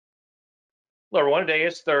Hello, everyone. Today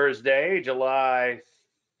is Thursday, July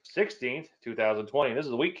 16th, 2020. This is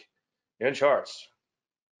the week in charts.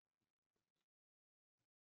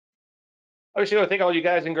 Obviously, I want to thank all you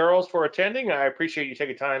guys and girls for attending. I appreciate you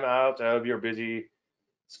taking time out of your busy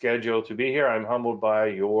schedule to be here. I'm humbled by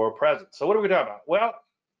your presence. So, what are we talking about? Well,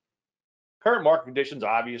 current market conditions,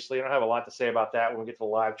 obviously. I don't have a lot to say about that when we get to the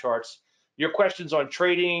live charts. Your questions on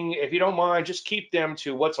trading, if you don't mind, just keep them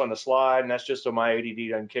to what's on the slide, and that's just so my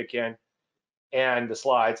ADD doesn't kick in, and the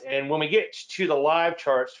slides. And when we get to the live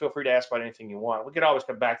charts, feel free to ask about anything you want. We can always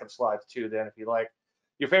come back to the slides too then if you like.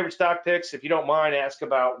 Your favorite stock picks, if you don't mind, ask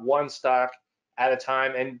about one stock at a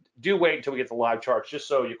time, and do wait until we get the live charts just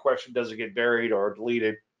so your question doesn't get buried or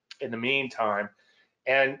deleted in the meantime.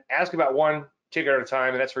 And ask about one ticker at a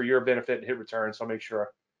time, and that's for your benefit and hit return, so I'll make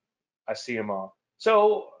sure I see them all.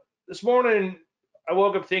 So this morning, I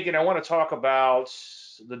woke up thinking I want to talk about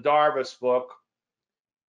the Darvas book,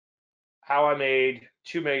 how I made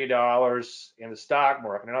 $2 million in the stock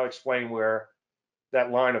market, and I'll explain where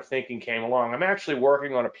that line of thinking came along. I'm actually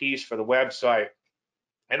working on a piece for the website,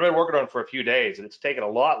 and I've been working on it for a few days, and it's taken a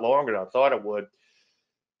lot longer than I thought it would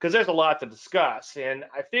because there's a lot to discuss. And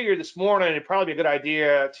I figured this morning it'd probably be a good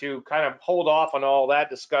idea to kind of hold off on all that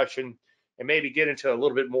discussion and maybe get into a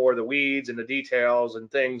little bit more of the weeds and the details and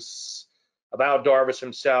things about Darvas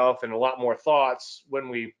himself and a lot more thoughts when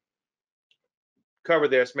we cover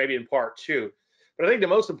this, maybe in part two. But I think the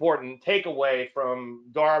most important takeaway from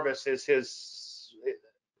Darvas is his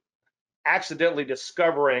accidentally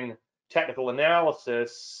discovering technical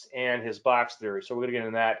analysis and his box theory. So we're going to get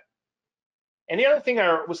into that. And the other thing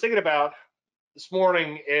I was thinking about this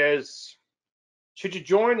morning is, should you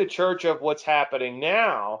join the church of what's happening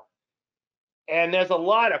now? And there's a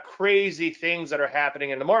lot of crazy things that are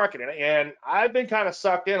happening in the market. And I've been kind of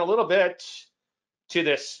sucked in a little bit to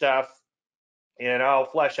this stuff, and I'll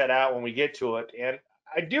flesh that out when we get to it. And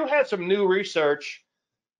I do have some new research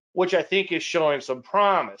which I think is showing some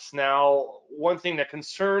promise. Now, one thing that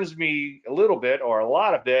concerns me a little bit, or a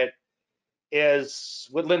lot of it, is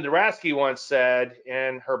what Landry once said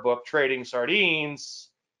in her book Trading Sardines.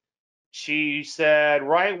 She said,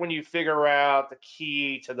 right when you figure out the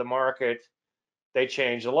key to the market, they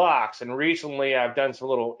change the locks. And recently I've done some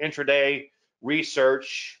little intraday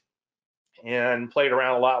research and played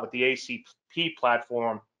around a lot with the ACP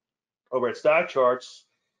platform over at Stock Charts,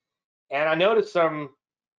 and I noticed some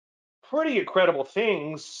pretty incredible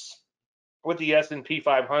things with the S&P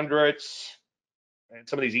 500s and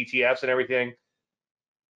some of these ETFs and everything.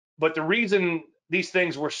 But the reason these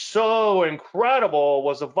things were so incredible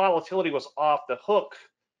was the volatility was off the hook,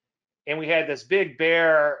 and we had this big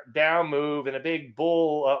bear down move and a big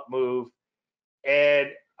bull up move. And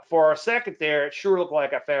for a second there, it sure looked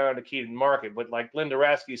like I found a key to the market. But like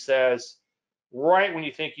Landry says, right when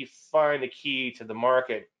you think you find the key to the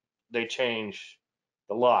market, they change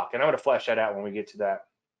the lock. And I'm going to flesh that out when we get to that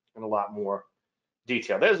in a lot more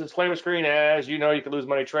detail. There's a disclaimer screen. As you know, you can lose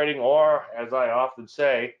money trading, or as I often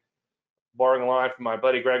say, borrowing a line from my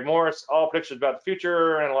buddy Greg Morris, all predictions about the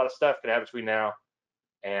future and a lot of stuff could happen between now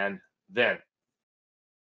and then.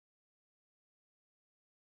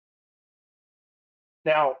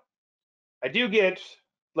 Now, I do get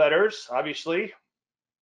letters, obviously,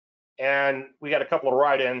 and we got a couple of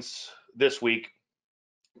write-ins this week,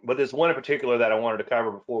 but there's one in particular that I wanted to cover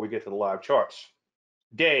before we get to the live charts.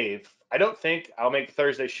 Dave, I don't think I'll make the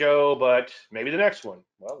Thursday show, but maybe the next one.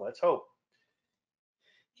 Well, let's hope.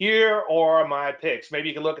 Here are my picks. Maybe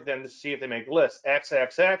you can look at them to see if they make the list.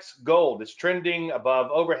 XXX, gold. It's trending above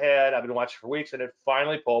overhead. I've been watching for weeks, and it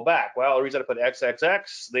finally pulled back. Well, the reason I put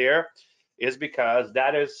XXX there is because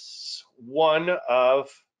that is one of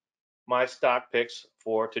my stock picks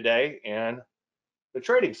for today and the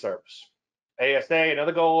trading service. ASA,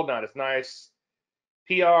 another gold, not as nice.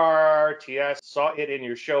 PRTS, saw it in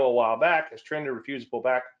your show a while back, has trended, refused to pull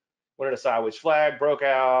back, went in a sideways flag, broke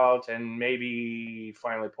out, and maybe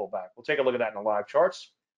finally pulled back. We'll take a look at that in the live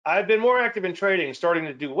charts. I've been more active in trading, starting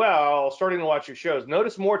to do well, starting to watch your shows.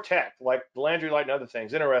 Notice more tech, like the Landry light and other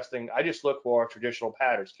things. Interesting. I just look for traditional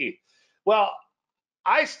patterns. Keith. Well,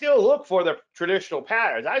 I still look for the traditional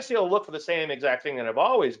patterns. I still look for the same exact thing that I've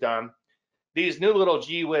always done. These new little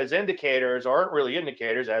gee whiz indicators aren't really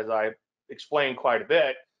indicators, as I explained quite a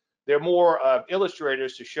bit. They're more of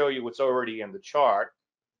illustrators to show you what's already in the chart,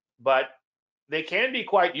 but they can be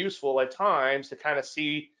quite useful at times to kind of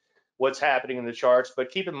see what's happening in the charts.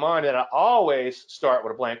 But keep in mind that I always start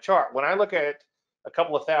with a blank chart. When I look at a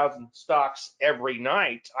couple of thousand stocks every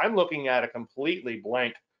night, I'm looking at a completely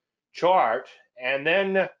blank chart, and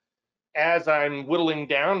then as I'm whittling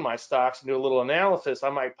down my stocks and do a little analysis, I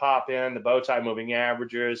might pop in the bow tie moving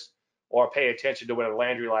averages or pay attention to what a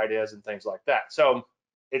Landry light is and things like that. So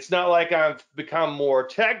it's not like I've become more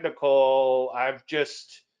technical. I'm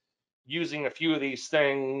just using a few of these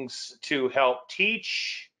things to help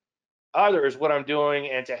teach others what I'm doing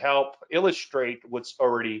and to help illustrate what's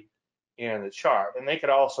already in the chart. And they could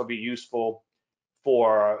also be useful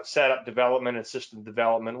for setup development and system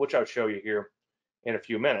development, which I'll show you here in a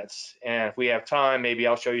few minutes. And if we have time, maybe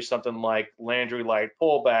I'll show you something like Landry light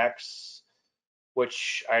pullbacks,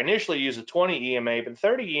 which I initially used a 20 EMA, but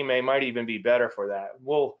 30 EMA might even be better for that.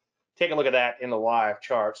 We'll take a look at that in the live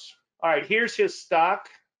charts. All right, here's his stock,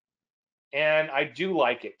 and I do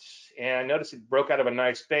like it. And notice it broke out of a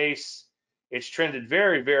nice base. It's trended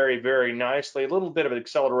very, very, very nicely. A little bit of an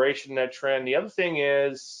acceleration in that trend. The other thing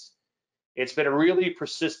is it's been a really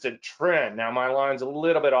persistent trend. Now my line's a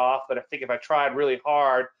little bit off, but I think if I tried really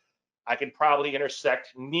hard, I could probably intersect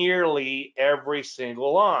nearly every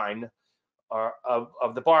single line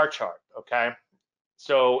of the bar chart, okay?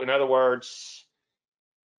 So in other words,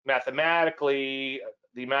 mathematically,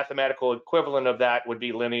 the mathematical equivalent of that would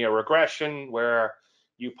be linear regression, where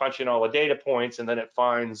you punch in all the data points and then it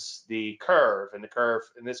finds the curve. And the curve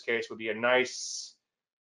in this case would be a nice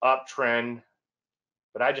uptrend,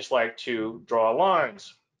 but I just like to draw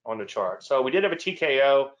lines on the chart. So we did have a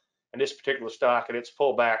TKO in this particular stock, and it's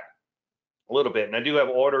pulled back a little bit. And I do have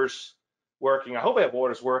orders working. I hope I have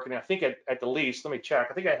orders working. I think at the least, let me check.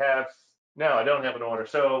 I think I have, no, I don't have an order.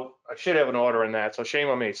 So I should have an order in that. So shame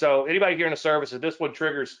on me. So anybody here in the service, if this one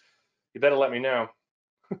triggers, you better let me know.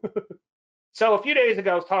 So a few days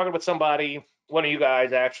ago, I was talking with somebody, one of you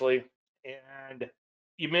guys actually, and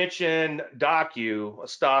you mentioned Docu, a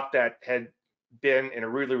stock that had been in a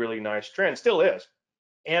really, really nice trend, still is.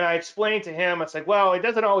 And I explained to him, I said, well, it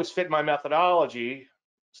doesn't always fit my methodology,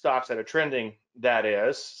 stocks that are trending, that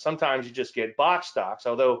is. Sometimes you just get box stocks,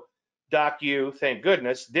 although Docu, thank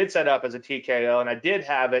goodness, did set up as a TKO, and I did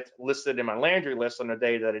have it listed in my Landry list on the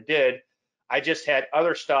day that it did. I just had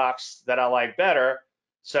other stocks that I like better,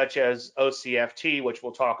 such as OCFT, which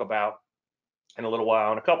we'll talk about in a little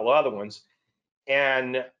while, and a couple of other ones.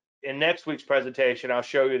 And in next week's presentation, I'll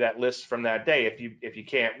show you that list from that day. If you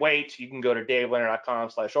can't wait, you can go to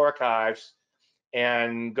davelandry.com/archives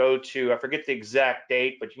and go to, I forget the exact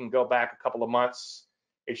date, but you can go back a couple of months.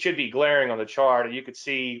 It should be glaring on the chart, and you could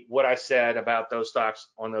see what I said about those stocks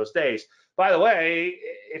on those days. By the way,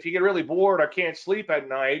 if you get really bored or can't sleep at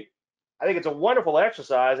night, I think it's a wonderful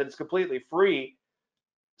exercise, and it's completely free.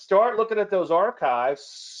 Start looking at those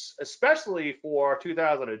archives, especially for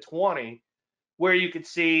 2020, where you could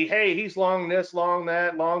see, hey, he's long this, long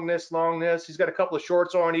that, long this, long this. He's got a couple of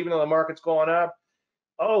shorts on, even though the market's going up.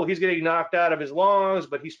 Oh, he's getting knocked out of his longs,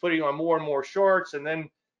 but he's putting on more and more shorts. And then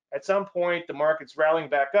at some point, the market's rallying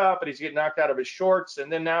back up, but he's getting knocked out of his shorts.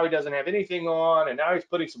 And then now he doesn't have anything on, and now he's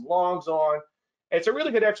putting some longs on. It's a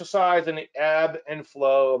really good exercise in the ebb and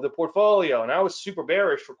flow of the portfolio. And I was super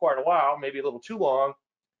bearish for quite a while, maybe a little too long.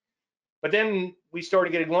 But then we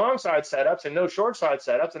started getting long side setups and no short side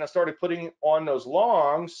setups, and I started putting on those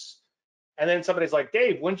longs. And then somebody's like,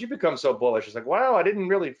 Dave, when did you become so bullish? It's like, well, I didn't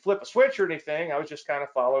really flip a switch or anything. I was just kind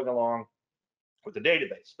of following along with the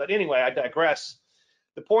database. But anyway, I digress.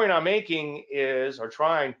 The point I'm making is, or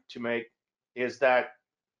trying to make, is that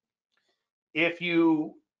if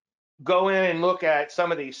you go in and look at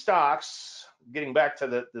some of these stocks, getting back to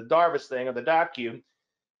the Darvas thing or the Docu,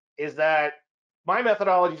 is that my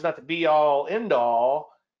methodology is not the be all end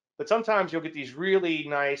all, but sometimes you'll get these really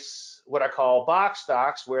nice, what I call box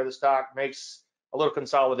stocks, where the stock makes a little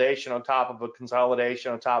consolidation on top of a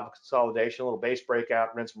consolidation on top of a consolidation, a little base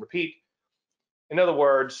breakout, rinse and repeat. In other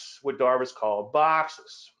words, what Darvas called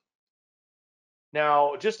boxes.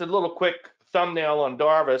 Now, just a little quick thumbnail on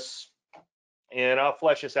Darvas, and I'll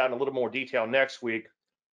flesh this out in a little more detail next week.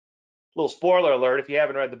 Little spoiler alert if you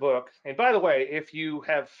haven't read the book. And by the way, if you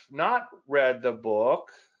have not read the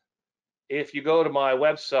book, if you go to my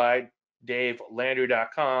website,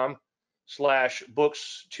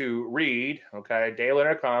 davelandry.com/books to read, okay,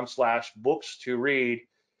 davelandry.com/books to read,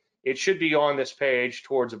 it should be on this page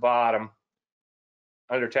towards the bottom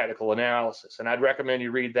under technical analysis. And I'd recommend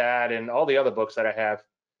you read that and all the other books that I have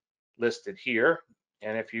listed here.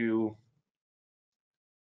 And if you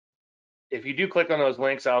do click on those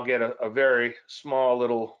links, I'll get a very small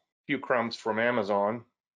little few crumbs from Amazon,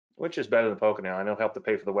 which is better than Pocono. I know help to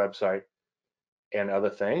pay for the website and other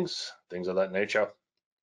things of that nature.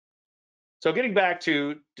 So getting back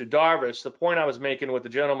to Darvas, the point I was making with the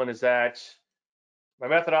gentleman is that my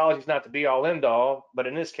methodology is not the be all end all, but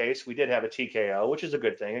in this case, we did have a TKO, which is a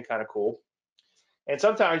good thing and kind of cool. And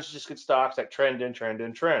sometimes you just get stocks that trend and trend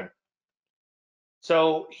and trend.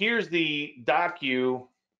 So here's the Docu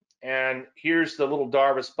And here's the little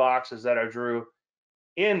Darvas boxes that I drew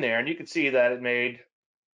in there. And you can see that it made,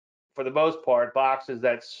 for the most part, boxes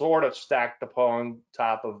that sort of stacked upon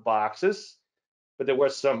top of boxes, but there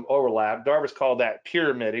was some overlap. Darvas called that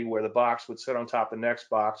pyramiding, where the box would sit on top of the next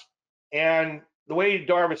box. And the way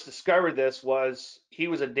Darvas discovered this was he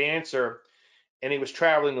was a dancer and he was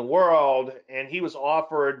traveling the world, and he was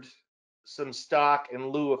offered some stock in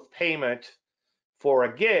lieu of payment for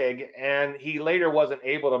a gig, and he later wasn't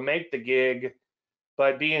able to make the gig,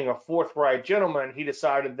 but being a forthright gentleman, he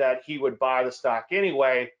decided that he would buy the stock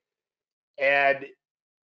anyway. And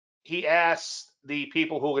he asked the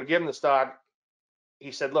people who would give him the stock,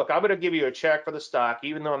 he said, look, I'm going to give you a check for the stock,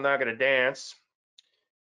 even though I'm not going to dance,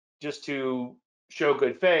 just to show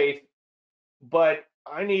good faith, but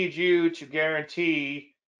I need you to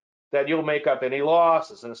guarantee that you'll make up any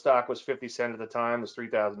losses. And the stock was 50 cents at the time, it was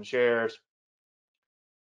 3,000 shares.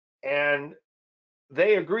 And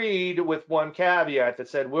they agreed with one caveat that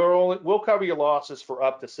said, we'll cover your losses for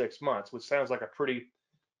up to 6 months, which sounds like a pretty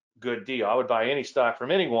good deal. I would buy any stock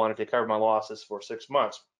from anyone if they covered my losses for 6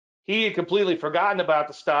 months. He had completely forgotten about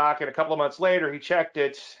the stock, and a couple of months later, he checked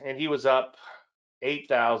it, and he was up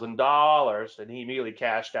 $8,000, and he immediately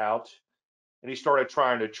cashed out. And he started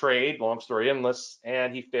trying to trade, long story endless,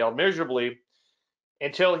 and he failed miserably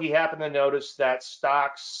until he happened to notice that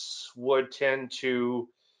stocks would tend to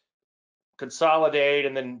consolidate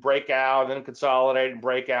and then break out, and then consolidate and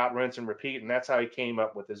break out, rinse and repeat. And that's how he came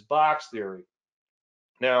up with his box theory.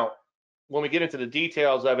 Now, when we get into the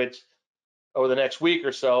details of it over the next week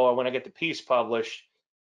or so, or when I get the piece published,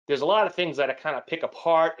 there's a lot of things that I kind of pick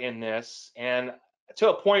apart in this, and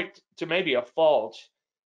to a point, to maybe a fault.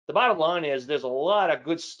 The bottom line is there's a lot of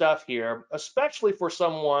good stuff here, especially for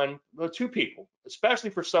someone, well, two people, especially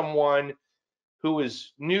for someone who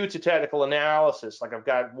is new to technical analysis. Like I've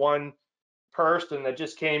got one person that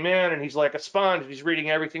just came in and he's like a sponge. He's reading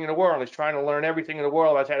everything in the world. He's trying to learn everything in the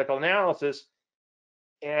world about technical analysis.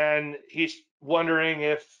 And he's wondering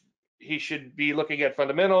if he should be looking at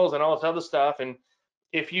fundamentals and all this other stuff. And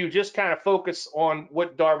if you just kind of focus on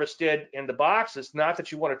what Darvas did in the boxes, not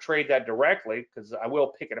that you want to trade that directly, because I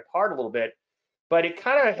will pick it apart a little bit, but it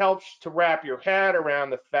kind of helps to wrap your head around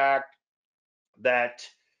the fact that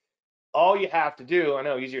all you have to do, I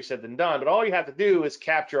know easier said than done, but all you have to do is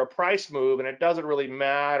capture a price move, and it doesn't really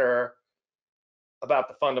matter about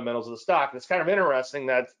the fundamentals of the stock. And it's kind of interesting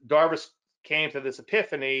that Darvas came to this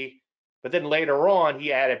epiphany, but then later on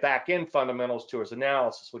he added back in fundamentals to his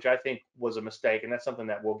analysis, which I think was a mistake, and that's something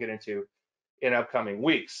that we'll get into in upcoming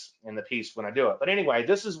weeks in the piece when I do it. But anyway,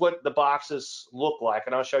 this is what the boxes look like,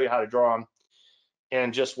 and I'll show you how to draw them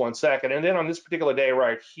in just 1 second. And then on this particular day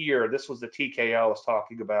right here, this was the TKO I was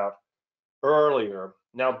talking about earlier.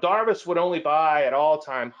 Now, Darvas would only buy at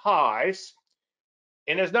all-time highs,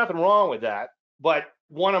 and there's nothing wrong with that. But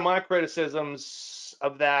one of my criticisms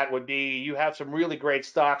of that would be you have some really great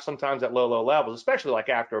stocks sometimes at low levels, especially like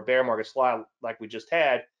after a bear market slide like we just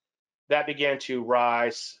had, that began to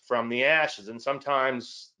rise from the ashes. And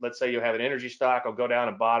sometimes, let's say you have an energy stock, will go down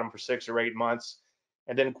and bottom for 6 or 8 months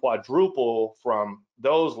and then quadruple from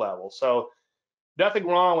those levels. So nothing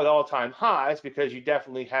wrong with all-time highs, because you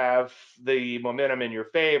definitely have the momentum in your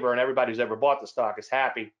favor, and everybody who's ever bought the stock is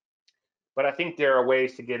happy. But I think there are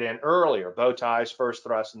ways to get in earlier, bow ties, first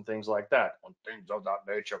thrust, and things like that. On things of that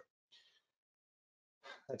nature.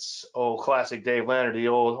 That's old classic Dave Landry, the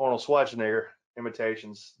old Arnold Schwarzenegger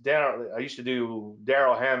imitations. I used to do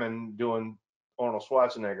Daryl Hammond doing Arnold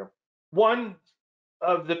Schwarzenegger. One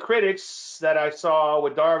of the critics that I saw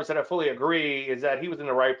with Darvas that I fully agree is that he was in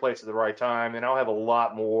the right place at the right time, and I'll have a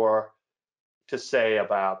lot more to say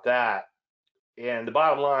about that. And the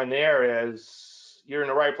bottom line there is you're in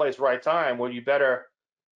the right place, right time. Well, you better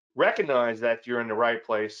recognize that you're in the right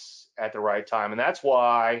place at the right time. And that's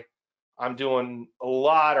why I'm doing a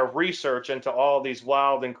lot of research into all these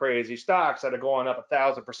wild and crazy stocks that are going up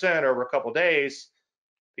 1,000% over a couple of days,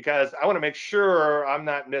 because I want to make sure I'm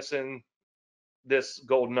not missing this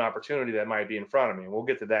golden opportunity that might be in front of me. And we'll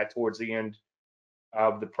get to that towards the end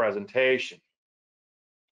of the presentation.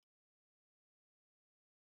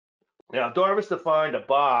 Now, Darvas defined a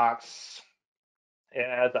box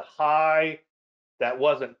as a high that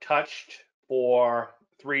wasn't touched for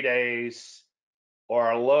 3 days,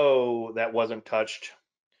 or a low that wasn't touched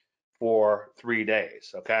for 3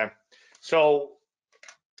 days, okay? So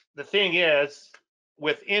the thing is,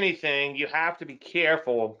 with anything, you have to be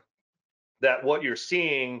careful that what you're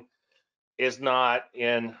seeing is not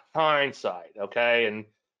in hindsight, okay? And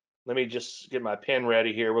let me just get my pen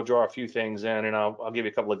ready here. We'll draw a few things in, and I'll give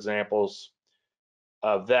you a couple examples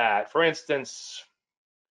of that. For instance,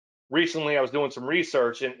 recently I was doing some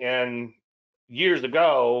research, and years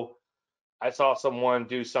ago I saw someone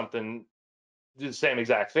do the same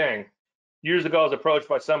exact thing. Years ago, I was approached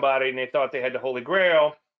by somebody, and they thought they had the Holy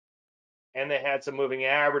Grail, and they had some moving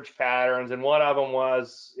average patterns, and one of them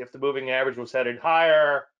was if the moving average was headed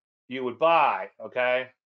higher, you would buy. Okay,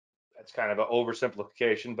 that's kind of an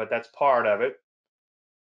oversimplification, but that's part of it.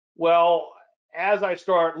 Well, as I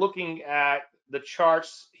start looking at the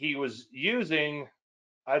charts he was using,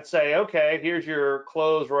 I'd say, okay, here's your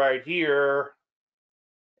close right here,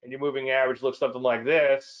 and your moving average looks something like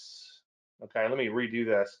this. Okay, let me redo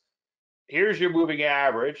this. Here's your moving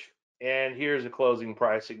average, and here's the closing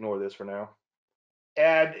price. Ignore this for now.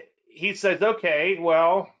 And he says, okay,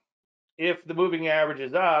 well, if the moving average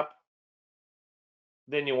is up,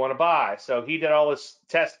 then you want to buy. So he did all this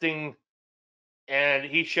testing, and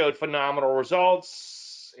he showed phenomenal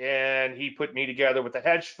results. And he put me together with a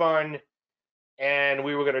hedge fund, and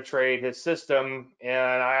we were going to trade his system.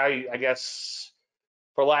 And I guess,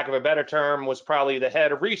 for lack of a better term, was probably the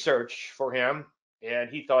head of research for him.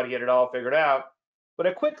 And he thought he had it all figured out. But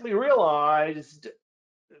I quickly realized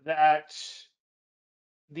that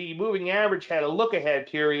the moving average had a look ahead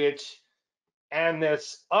period, and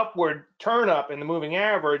this upward turn up in the moving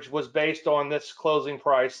average was based on this closing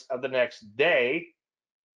price of the next day,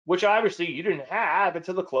 which obviously you didn't have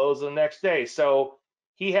until the close of the next day. So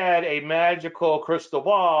he had a magical crystal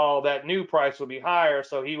ball that knew price would be higher,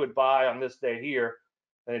 so he would buy on this day here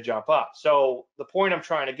and it jump up. So the point I'm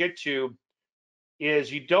trying to get to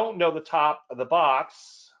is you don't know the top of the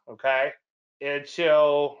box, okay,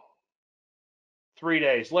 until 3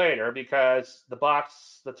 days later, because the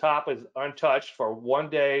top is untouched for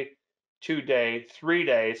 1 day, 2 day, 3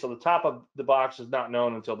 days. So the top of the box is not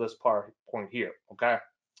known until this point here, okay?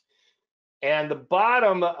 And the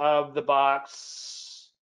bottom of the box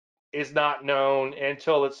is not known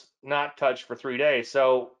until it's not touched for 3 days.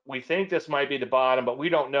 So we think this might be the bottom, but we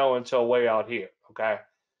don't know until way out here, okay?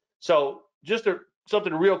 So just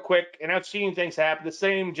something real quick, and I've seen things happen. The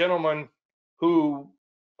same gentleman who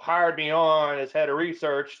hired me on as head of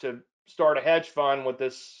research to start a hedge fund with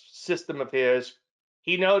this system of his,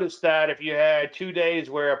 he noticed that if you had 2 days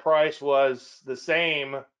where a price was the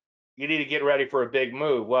same, you need to get ready for a big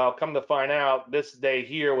move. Well, come to find out, this day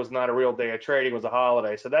here was not a real day of trading, it was a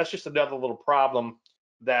holiday. So that's just another little problem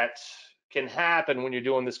that can happen when you're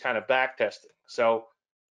doing this kind of back testing. So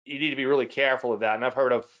you need to be really careful of that. And I've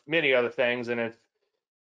heard of many other things. And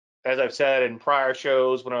as I've said in prior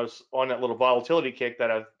shows, when I was on that little volatility kick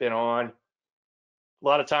that I've been on, a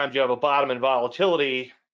lot of times you have a bottom in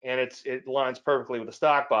volatility, and it lines perfectly with the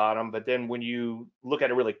stock bottom. But then when you look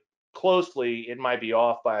at it really closely, it might be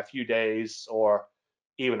off by a few days or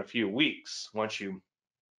even a few weeks once you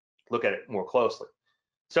look at it more closely.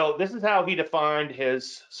 So this is how he defined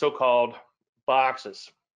his so-called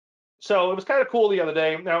boxes. So it was kind of cool the other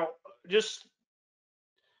day. Now, just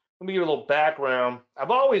let me give you a little background. I've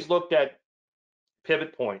always looked at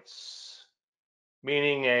pivot points,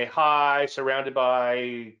 meaning a high surrounded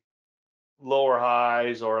by lower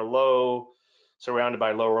highs or a low surrounded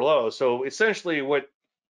by lower lows. So essentially what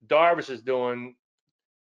Darvas is doing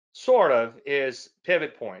sort of is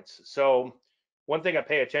pivot points. So one thing I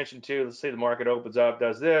pay attention to, let's say the market opens up,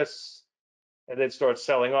 does this, and then starts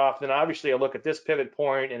selling off. Then obviously I look at this pivot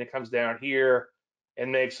point and it comes down here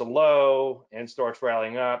and makes a low and starts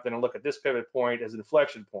rallying up. Then I look at this pivot point as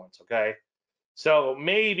inflection points, okay? So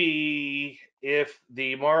maybe if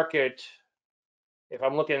the market, if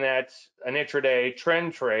I'm looking at an intraday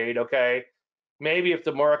trend trade, okay, maybe if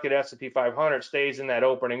the market S&P 500 stays in that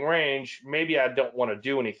opening range, maybe I don't want to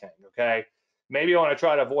do anything, okay? Maybe I want to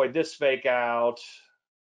try to avoid this fake out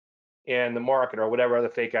in the market or whatever other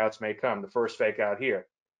fake outs may come, the first fake out here.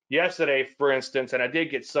 Yesterday, for instance, and I did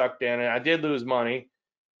get sucked in and I did lose money,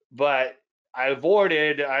 but I would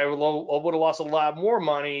have lost a lot more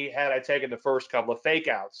money had I taken the first couple of fake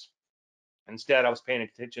outs. Instead, I was paying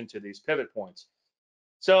attention to these pivot points.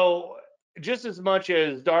 So just as much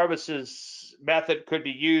as Darvas's method could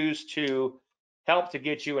be used to help to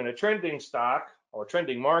get you in a trending stock or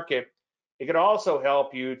trending market, it could also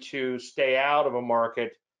help you to stay out of a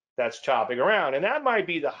market that's chopping around. And that might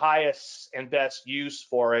be the highest and best use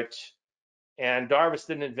for it. And Darvas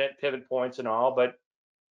didn't invent pivot points and all, but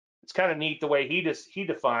it's kind of neat the way he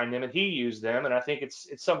defined them and he used them. And I think it's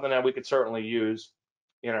something that we could certainly use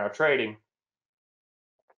in our trading,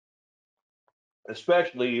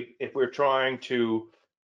 especially if we're trying to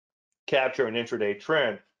capture an intraday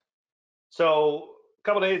trend. So a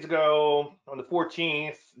couple days ago, on the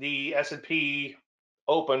 14th, the S&P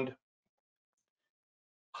opened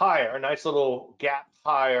higher, a nice little gap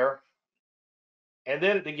higher, and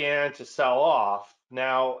then it began to sell off.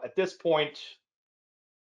 Now, at this point,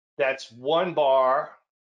 that's one bar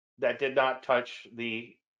that did not touch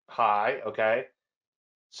the high, okay?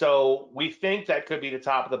 So we think that could be the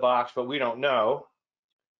top of the box, but we don't know.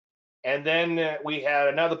 And then we had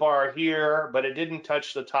another bar here, but it didn't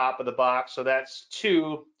touch the top of the box, so that's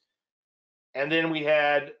two. And then we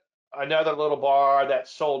had another little bar that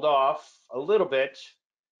sold off a little bit,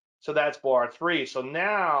 so that's bar three. So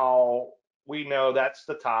now we know that's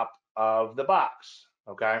the top of the box,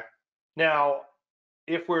 okay? Now,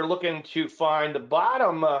 if we're looking to find the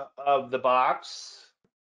bottom of the box,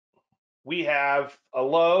 we have a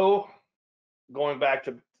low going back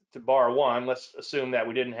to bar one. Let's assume that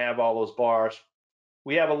we didn't have all those bars.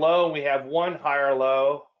 We have a low and we have one higher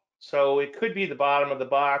low. So it could be the bottom of the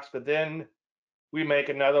box, but then we make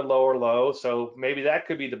another lower low. So maybe that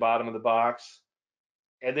could be the bottom of the box.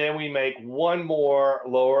 And then we make one more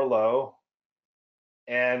lower low.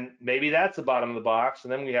 And maybe that's the bottom of the box.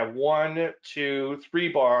 And then we have 1, 2, 3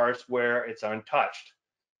 bars where it's untouched.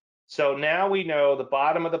 So now we know the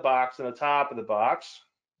bottom of the box and the top of the box.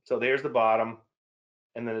 So there's the bottom,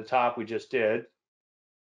 and then the top we just did.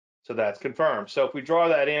 So that's confirmed. So if we draw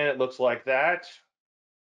that in, it looks like that.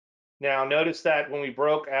 Now notice that when we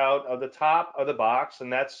broke out of the top of the box,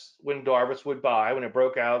 and that's when Darvas would buy, when it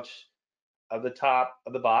broke out of the top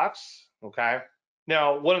of the box, okay?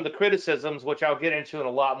 Now, one of the criticisms, which I'll get into in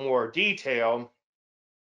a lot more detail,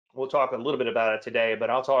 we'll talk a little bit about it today, but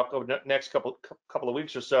I'll talk over the next couple of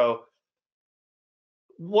weeks or so.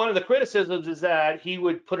 One of the criticisms is that he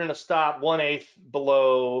would put in a stop 1/8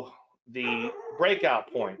 below the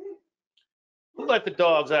breakout point. Who let the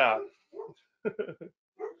dogs out?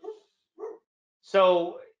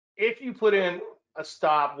 So if you put in a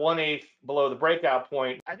stop 1/8 below the breakout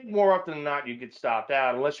point, I think more often than not you get stopped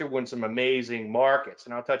out unless you're winning some amazing markets,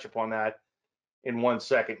 and I'll touch upon that in 1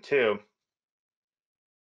 second too.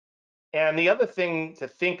 And the other thing to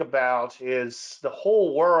think about is the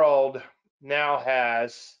whole world now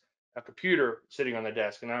has a computer sitting on the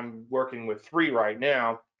desk, and I'm working with 3 right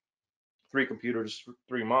now, 3 computers,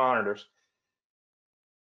 3 monitors.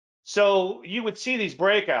 So you would see these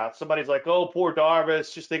breakouts. Somebody's like, oh, poor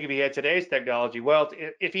Darvas, just think if he had today's technology. Well,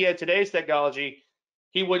 if he had today's technology,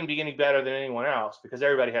 he wouldn't be any better than anyone else because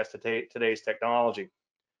everybody has today's technology.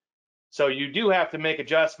 So you do have to make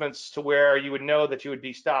adjustments to where you would know that you would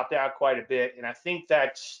be stopped out quite a bit. And I think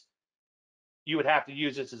that you would have to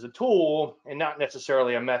use this as a tool and not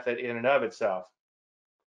necessarily a method in and of itself.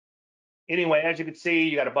 Anyway, as you can see,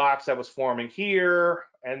 you got a box that was forming here,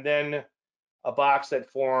 and then a box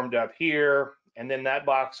that formed up here, and then that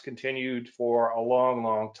box continued for a long,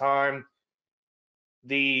 long time.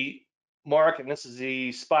 The market, and this is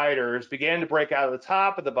the spiders, began to break out of the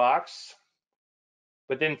top of the box,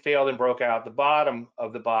 but then failed and broke out the bottom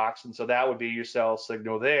of the box, and so that would be your sell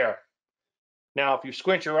signal there. Now, if you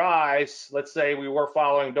squint your eyes, let's say we were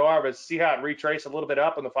following Darvas, see how it retraced a little bit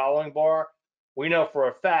up in the following bar? We know for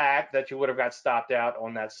a fact that you would have got stopped out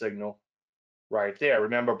on that signal right there.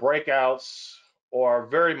 Remember, breakouts are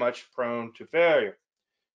very much prone to failure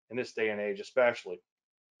in this day and age, especially.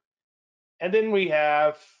 And then we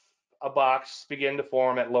have a box begin to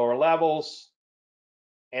form at lower levels.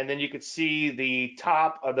 And then you could see the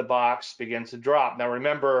top of the box begins to drop. Now,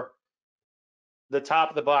 remember, the top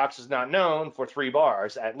of the box is not known for 3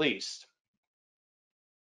 bars at least.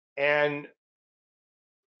 And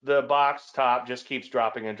the box top just keeps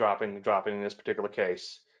dropping and dropping and dropping in this particular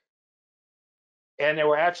case. And there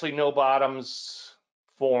were actually no bottoms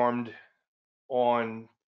formed on,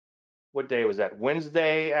 what day was that?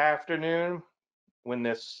 Wednesday afternoon when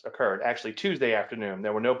this occurred. Actually, Tuesday afternoon.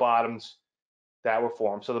 There were no bottoms that were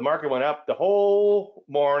formed. So the market went up the whole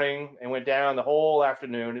morning and went down the whole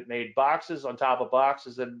afternoon. It made boxes on top of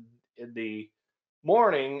boxes in the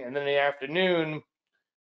morning, and then in the afternoon,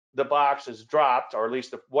 the boxes dropped, or at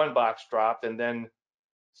least the one box dropped, and then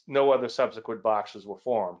no other subsequent boxes were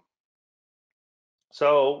formed.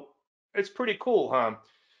 So it's pretty cool, huh?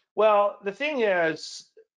 Well, the thing is,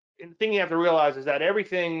 the thing you have to realize is that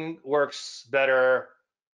everything works better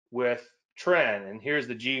with trend. And here's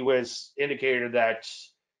the GWiz indicator that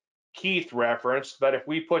Keith referenced. But if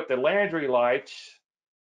we put the Landry light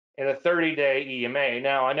in a 30-day EMA,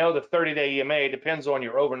 now I know the 30-day EMA depends on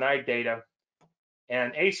your overnight data,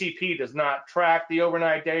 and ACP does not track the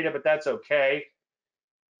overnight data, but that's okay.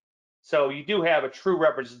 So you do have a true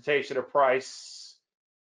representation of price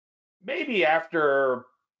maybe after,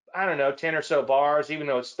 I don't know, 10 or so bars, even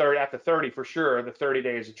though it's 30 after 30 for sure. The 30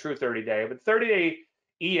 day is a true 30-day, but 30-day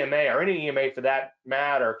EMA, or any EMA for that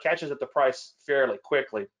matter, catches up the price fairly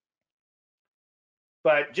quickly.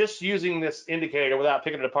 But just using this indicator without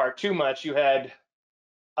picking it apart too much, you had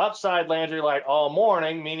upside Landry light all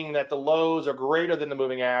morning, meaning that the lows are greater than the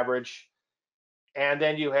moving average. And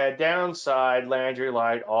then you had downside Landry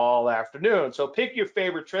light all afternoon. So pick your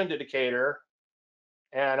favorite trend indicator.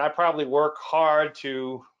 And I probably work hard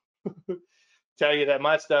to tell you that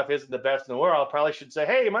my stuff isn't the best in the world. I probably should say,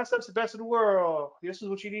 hey, my stuff's the best in the world. This is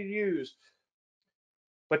what you need to use.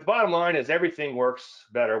 But the bottom line is everything works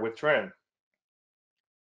better with trend.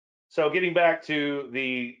 So getting back to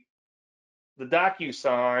the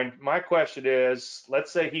DocuSign, my question is,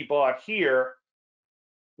 let's say he bought here.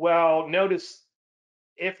 Well, notice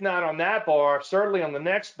if not on that bar, certainly on the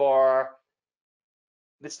next bar,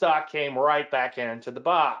 the stock came right back into the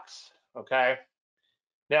box. Okay.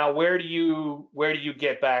 Now, where do you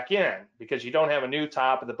get back in? Because you don't have a new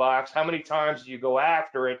top of the box. How many times do you go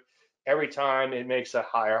after it? Every time it makes a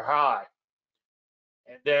higher high.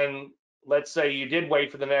 And then let's say you did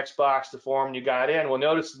wait for the next box to form and you got in. Well,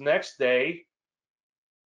 notice the next day.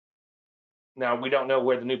 Now we don't know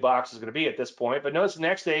where the new box is going to be at this point, but notice the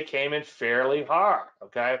next day it came in fairly hard.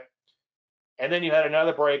 Okay. And then you had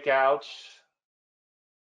another breakout.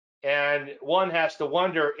 And one has to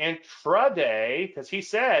wonder intraday, because he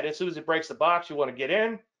said as soon as it breaks the box, you want to get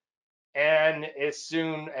in. And as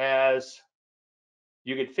soon as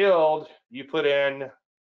you get filled, you put in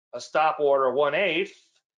a stop order 1/8.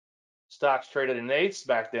 Stocks traded in eighths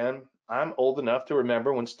back then. I'm old enough to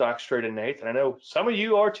remember when stocks traded in eighths, and I know some of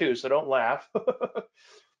you are too, so don't laugh.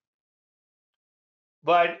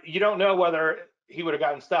 But you don't know whether he would have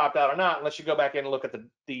gotten stopped out or not unless you go back in and look at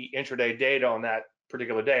the intraday data on that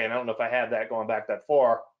particular day. And I don't know if I have that going back that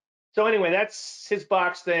far. So anyway, that's his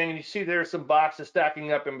box thing. And you see there's some boxes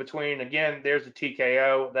stacking up in between. Again, there's the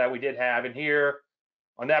TKO that we did have in here.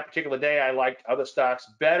 On that particular day, I liked other stocks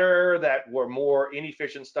better that were more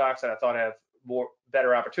inefficient stocks that I thought have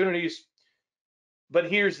better opportunities. But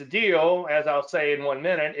here's the deal, as I'll say in 1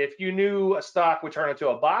 minute, if you knew a stock would turn into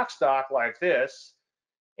a box stock like this,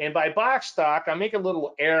 and by box stock, I make a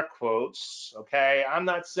little air quotes, okay? I'm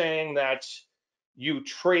not saying that you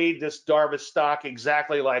trade this Darvas stock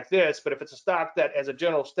exactly like this, but if it's a stock that, as a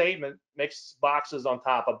general statement, makes boxes on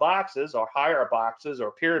top of boxes or higher boxes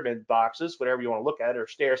or pyramid boxes, whatever you want to look at, or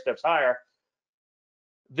stair steps higher,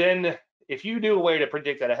 then if you knew a way to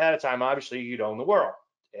predict that ahead of time, obviously you'd own the world.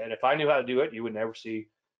 And if I knew how to do it, you would never see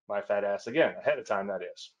my fat ass again, ahead of time, that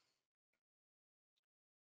is.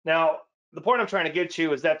 Now, the point I'm trying to get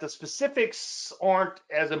to is that the specifics aren't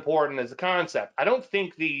as important as the concept. I don't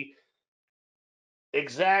think the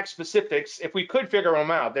exact specifics, if we could figure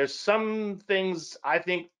them out, there's some things I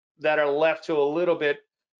think that are left to a little bit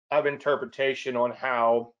of interpretation on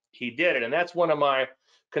how he did it. And that's one of my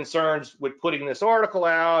concerns with putting this article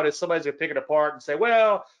out, is somebody's gonna pick it apart and say,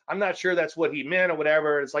 well, I'm not sure that's what he meant or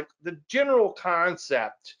whatever. It's like the general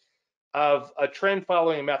concept of a trend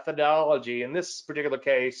following methodology, in this particular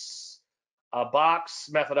case, a box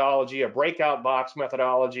methodology, a breakout box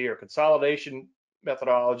methodology, or consolidation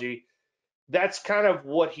methodology. That's kind of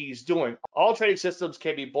what he's doing. All trading systems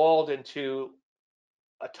can be boiled into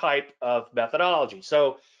a type of methodology.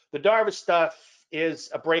 So the Darvas stuff is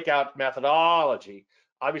a breakout methodology.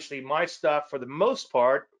 Obviously, my stuff, for the most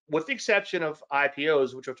part, with the exception of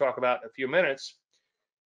IPOs, which we'll talk about in a few minutes,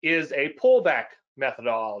 is a pullback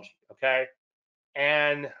methodology, okay?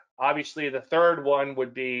 And obviously, the third one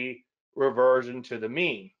would be reversion to the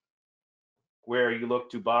mean, where you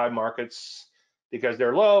look to buy markets because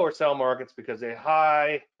they're low or sell markets because they're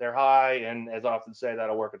high, and as I often say,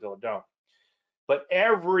 that'll work until it don't. But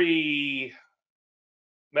every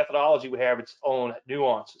methodology would have its own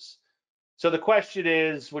nuances. So the question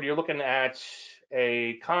is, when you're looking at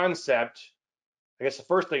a concept, I guess the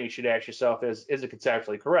first thing you should ask yourself is it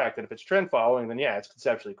conceptually correct? And if it's trend following, then yeah, it's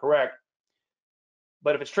conceptually correct.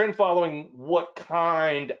 But if it's trend following, what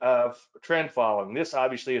kind of trend following? This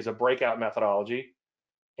obviously is a breakout methodology,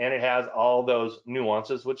 and it has all those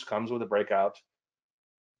nuances which comes with a breakout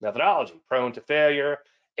methodology, prone to failure.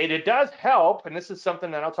 And it does help, and this is something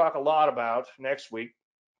that I'll talk a lot about next week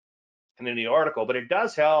and in the article, but it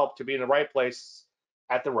does help to be in the right place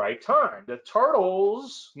at the right time. The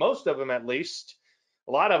turtles, most of them at least,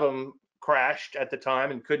 a lot of them crashed at the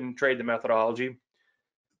time and couldn't trade the methodology.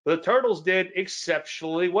 The turtles did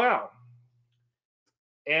exceptionally well.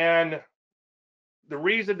 And the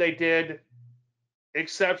reason they did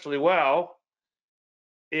exceptionally well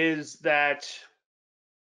is that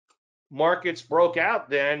markets broke out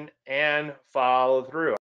then and followed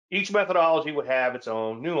through. Each methodology would have its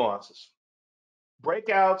own nuances.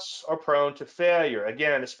 Breakouts are prone to failure,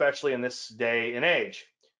 again, especially in this day and age.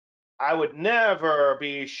 I would never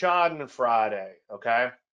be Schadenfreude, okay?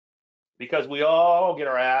 Because we all get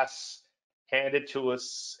our ass handed to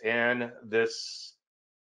us in this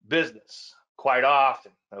business quite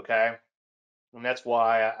often, okay? And that's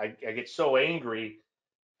why I get so angry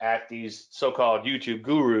at these so-called YouTube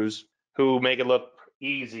gurus who make it look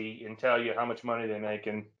easy and tell you how much money they make.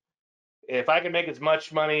 And if I can make as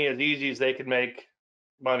much money as easy as they can make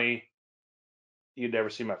money, you'd never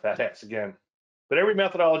see my fat ass again. But every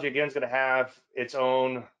methodology, again, is going to have its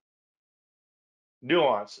own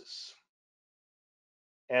nuances.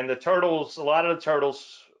 And the turtles, a lot of the turtles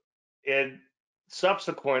in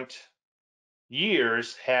subsequent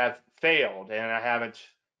years have failed, and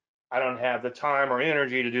I don't have the time or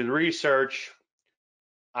energy to do the research.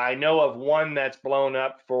 I know of one that's blown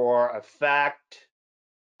up for a fact.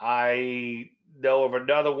 I know of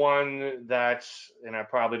another one that's, and I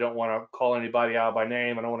probably don't want to call anybody out by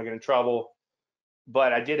name. I don't want to get in trouble.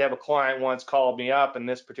 But I did have a client once called me up, and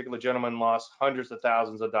this particular gentleman lost hundreds of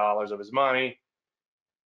thousands of dollars of his money.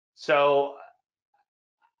 So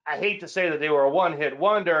I hate to say that they were a one-hit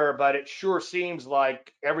wonder, but it sure seems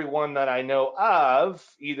like everyone that I know of,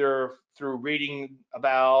 either through reading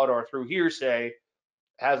about or through hearsay,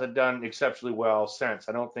 hasn't done exceptionally well since.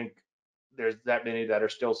 I don't think there's that many that are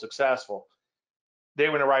still successful. They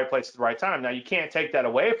were in the right place at the right time. Now, you can't take that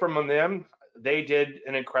away from them. They did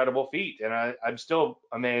an incredible feat, and I'm still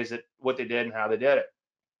amazed at what they did and how they did it.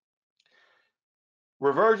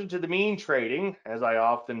 Reversion to the mean trading, as I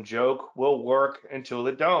often joke, will work until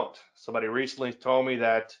it don't. Somebody recently told me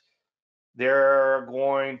that they're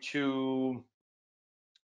going to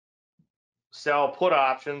sell put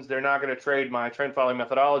options. They're not going to trade my trend following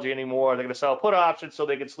methodology anymore. They're going to sell put options so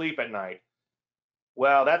they can sleep at night.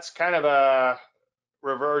 Well, that's kind of a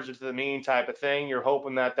reversion to the mean type of thing. You're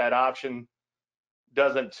hoping that that option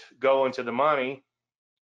doesn't go into the money,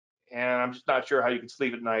 and I'm just not sure how you can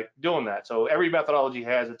sleep at night doing that. So every methodology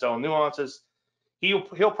has its own nuances.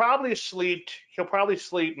 He'll probably sleep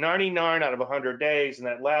 99 out of 100 days, and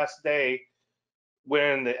that last day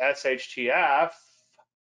when the SHTF,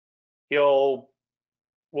 he'll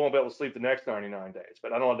won't be able to sleep the next 99 days.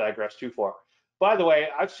 But I don't want to digress too far. By the way,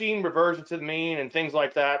 I've seen reversion to the mean and things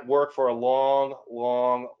like that work for a long,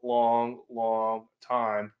 long, long, long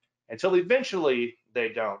time until eventually they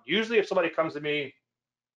don't. Usually, if somebody comes to me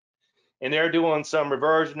and they're doing some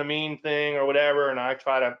reversion to mean thing or whatever, and I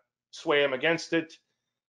try to sway them against it,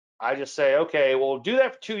 I just say, okay, well, do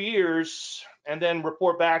that for 2 years and then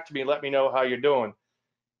report back to me. Let me know how you're doing.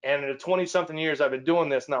 And in the 20-something years I've been doing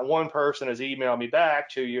this, not one person has emailed me back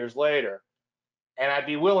 2 years later. And I'd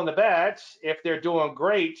be willing to bet if they're doing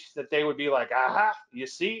great that they would be like, aha, you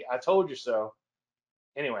see, I told you so.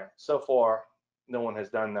 Anyway, so far, no one has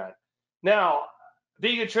done that. Now,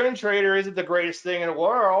 being a trend trader isn't the greatest thing in the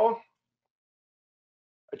world.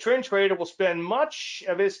 A trend trader will spend much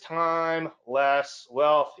of his time less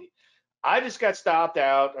wealthy. I just got stopped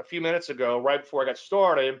out a few minutes ago, right before I got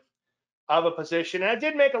started, of a position. And I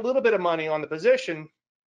did make a little bit of money on the position,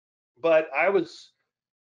 but I was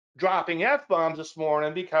dropping F-bombs this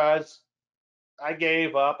morning because I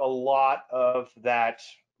gave up a lot of that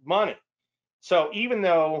money. So even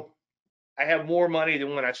though I have more money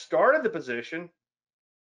than when I started the position,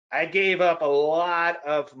 I gave up a lot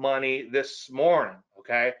of money this morning,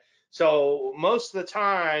 okay? So most of the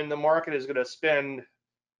time, the market is going to spend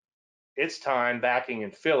its time backing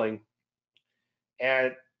and filling,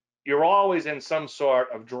 and you're always in some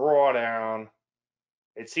sort of drawdown,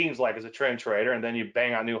 it seems like, as a trend trader, and then you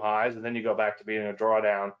bang out new highs, and then you go back to being in a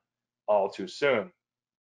drawdown all too soon.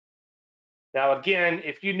 Now, again,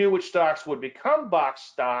 if you knew which stocks would become box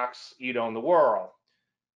stocks, you'd own the world.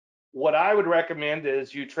 What I would recommend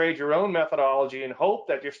is you trade your own methodology and hope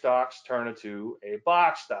that your stocks turn into a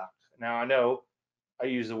box stock. Now, I know I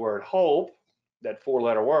use the word hope, that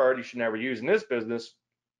four-letter word you should never use in this business.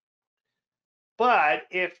 But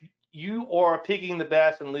if you are picking the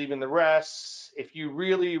best and leaving the rest, if you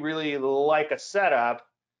really, really like a setup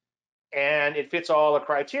and it fits all the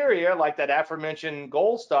criteria, like that aforementioned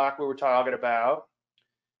gold stock we were talking about,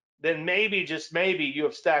 then maybe, just maybe, you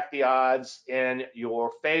have stacked the odds in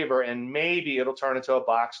your favor, and maybe it'll turn into a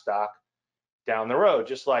box stock down the road,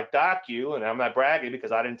 just like DocU. And I'm not bragging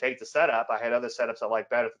because I didn't take the setup. I had other setups I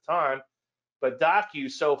liked better at the time. But DocU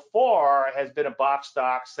so far has been a box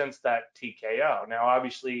stock since that TKO. Now,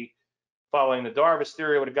 obviously, following the Darvas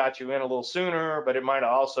theory would have got you in a little sooner, but it might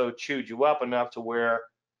have also chewed you up enough to where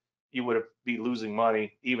you would be losing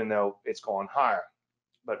money even though it's gone higher.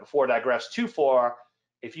 But before I digress too far,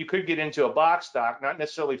 if you could get into a box stock, not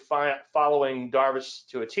necessarily following Darvas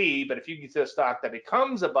to a T, but if you get to a stock that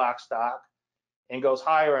becomes a box stock and goes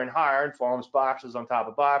higher and higher and forms boxes on top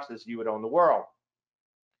of boxes, you would own the world.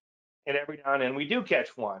 And every now and then we do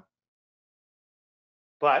catch one.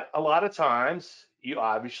 But a lot of times you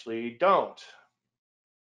obviously don't.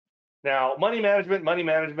 Now, money management, money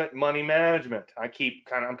management, money management. I'm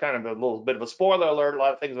kind of a little bit of a spoiler alert. A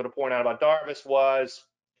lot of things I want to point out about Darvas was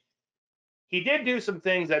he did do some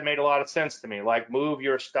things that made a lot of sense to me, like move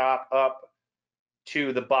your stop up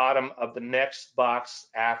to the bottom of the next box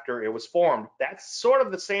after it was formed. That's sort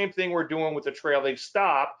of the same thing we're doing with the trailing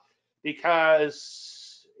stop,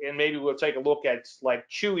 because, and maybe we'll take a look at like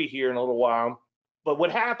Chewy here in a little while. But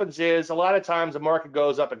what happens is a lot of times the market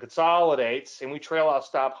goes up and consolidates, and we trail our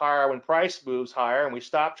stop higher when price moves higher, and we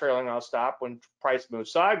stop trailing our stop when price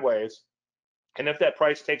moves sideways. And if that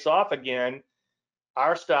price takes off again,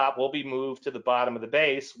 our stop will be moved to the bottom of the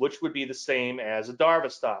base, which would be the same as a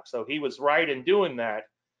Darvas stop. So he was right in doing that.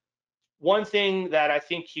 One thing that I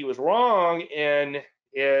think he was wrong in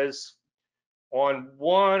is on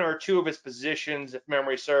one or two of his positions, if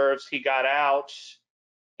memory serves, he got out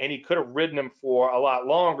and he could have ridden them for a lot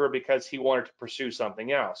longer because he wanted to pursue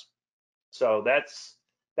something else. So that's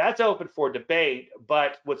open for debate.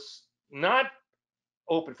 But what's not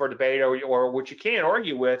open for debate, or what you can't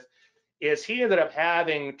argue with, is he ended up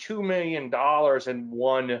having $2 million in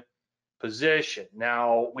one position.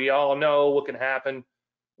 Now, we all know what can happen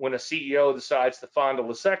when a CEO decides to fondle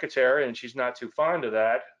the secretary, and she's not too fond of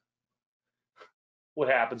that. What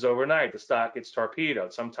happens overnight? The stock gets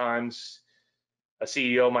torpedoed. Sometimes a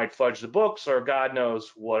CEO might fudge the books, or God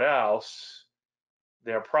knows what else.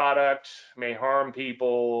 Their product may harm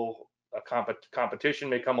people. A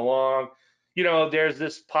competition may come along. You know, there's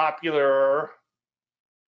this popular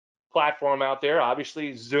platform out there,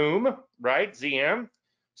 obviously Zoom, right? ZM.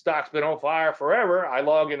 Stock's been on fire forever. I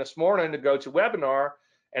log in this morning to go to webinar,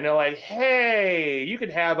 and they're like, hey, you can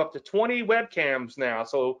have up to 20 webcams now.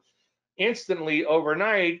 So instantly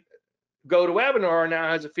overnight, GoToWebinar now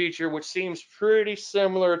has a feature which seems pretty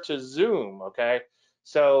similar to Zoom, okay?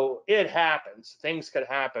 So it happens. Things could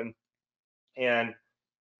happen. And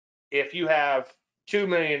if you have 2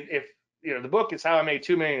 million, if, you know, the book is How I Made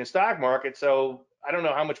 2 Million in Stock Market. So I don't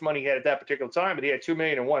know how much money he had at that particular time, but he had 2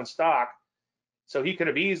 million in one stock. So he could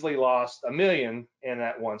have easily lost $1 million in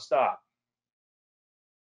that one stock.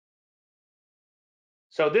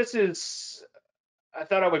 So this is, I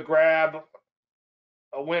thought I would grab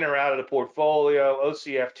a winner out of the portfolio,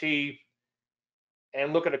 OCFT,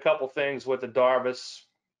 and look at a couple things with the Darvas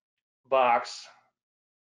box.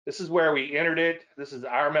 This is where we entered it. This is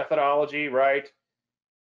our methodology, right?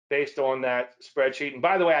 Based on that spreadsheet. And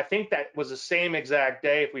by the way, I think that was the same exact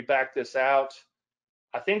day. If we back this out,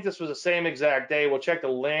 I think this was the same exact day. We'll check the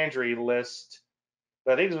Landry list,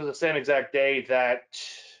 but I think this was the same exact day that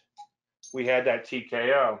we had that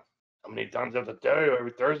TKO. How many times have to tell you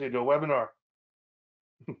every Thursday do a webinar?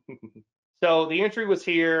 So the entry was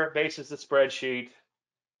here, basis the spreadsheet.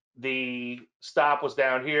 The stop was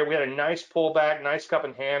down here. We had a nice pullback, nice cup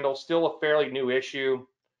and handle, still a fairly new issue.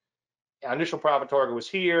 Initial profit target was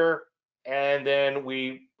here, and then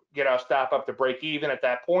we get our stop up to break even at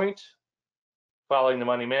that point, following the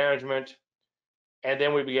money management, and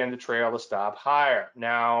then we began to trail the stop higher.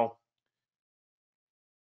 Now,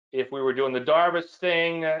 if we were doing the Darvas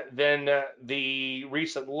thing, then the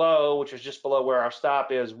recent low, which is just below where our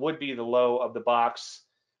stop is, would be the low of the box.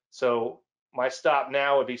 So my stop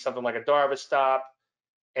now would be something like a Darvas stop.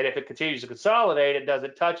 And if it continues to consolidate, it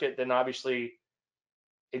doesn't touch it, then obviously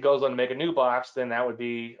it goes on to make a new box, then that would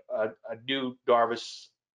be a new Darvas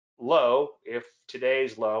low if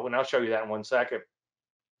today's low, and I'll show you that in 1 second.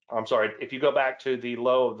 I'm sorry, if you go back to the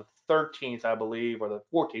low of the 13th, I believe, or the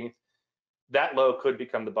 14th, that low could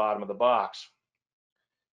become the bottom of the box.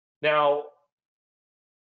 Now,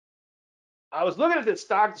 I was looking at this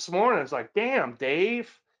stock this morning. It's like, damn, Dave,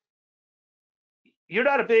 you're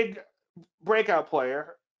not a big breakout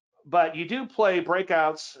player, but you do play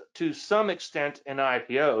breakouts to some extent in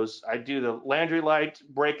IPOs. I do the Landry Light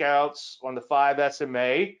breakouts on the 5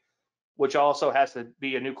 SMA, which also has to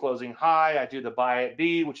be a new closing high. I do the buy at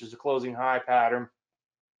B, which is a closing high pattern.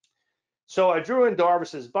 So I drew in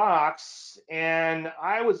Darvas's box, and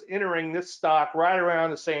I was entering this stock right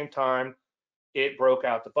around the same time it broke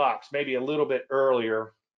out the box, maybe a little bit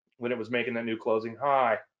earlier when it was making that new closing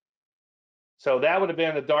high. So that would have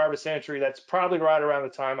been the Darvas entry. That's probably right around the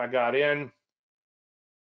time I got in.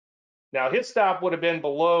 Now his stop would have been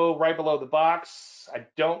below, right below the box. I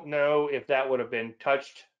don't know if that would have been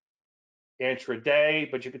touched intraday,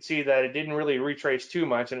 but you could see that it didn't really retrace too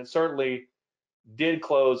much, and it certainly did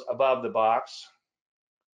close above the box.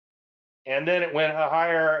 And then it went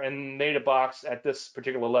higher and made a box at this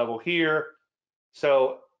particular level here.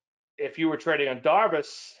 So if you were trading on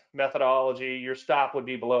Darvas methodology, your stop would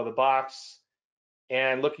be below the box.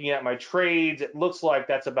 And looking at my trades, it looks like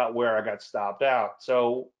that's about where I got stopped out.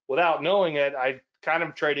 So without knowing it, I kind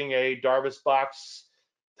of trading a Darvas box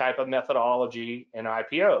type of methodology in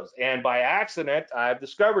IPOs. And by accident, I've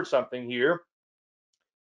discovered something here.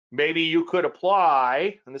 Maybe you could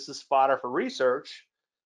apply, and this is fodder for research,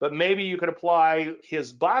 but maybe you could apply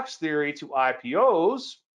his box theory to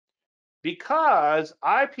IPOs, because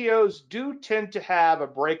IPOs do tend to have a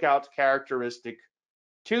breakout characteristic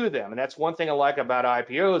to them. And that's one thing I like about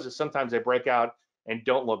IPOs is sometimes they break out and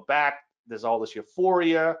don't look back. There's all this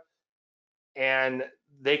euphoria, and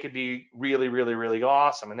they could be really, really, really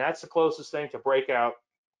awesome. And that's the closest thing to breakout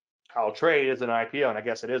I'll trade is an IPO, and I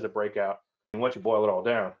guess it is a breakout once you boil it all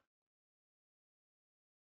down.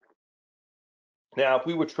 Now, if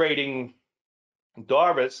we were trading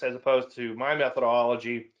Darvas as opposed to my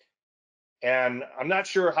methodology, and I'm not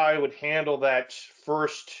sure how I would handle that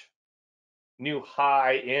first new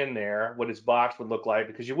high in there, what his box would look like,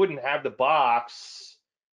 because you wouldn't have the box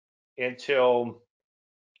until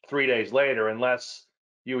 3 days later, unless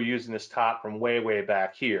you were using this top from way, way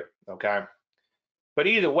back here, okay? But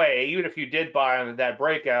either way, even if you did buy on that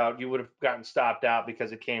breakout, you would have gotten stopped out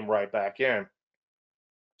because it came right back in.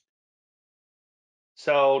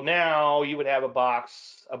 So now you would have a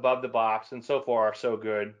box above the box, and so far, so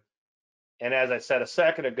good. And as I said a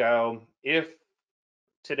second ago, if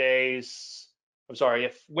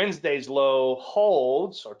Wednesday's low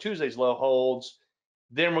holds or Tuesday's low holds,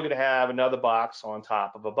 then we're going to have another box on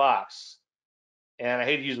top of a box. And I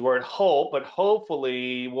hate to use the word hope, but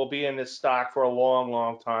hopefully we'll be in this stock for a long,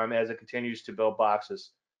 long time as it continues to build boxes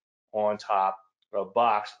on top of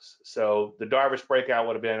boxes. So the Darvas breakout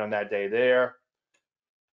would have been on that day there.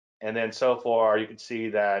 And then so far you can see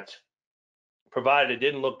that, provided it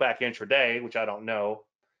didn't look back intraday, which I don't know,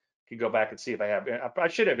 could go back and see if I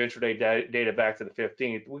should have intraday data back to the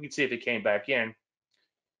 15th. We can see if it came back in.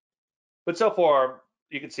 But so far,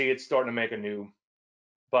 you can see it's starting to make a new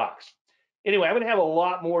box. Anyway, I'm going to have a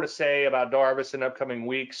lot more to say about Darvas in upcoming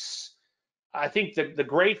weeks. I think the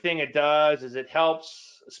great thing it does is it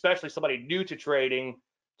helps, especially somebody new to trading,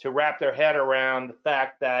 to wrap their head around the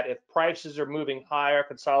fact that if prices are moving higher,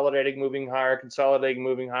 consolidating, moving higher, consolidating,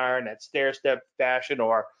 moving higher in that stair-step fashion,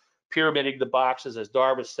 or pyramiding the boxes, as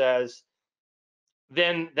Darvas says,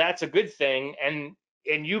 then that's a good thing. And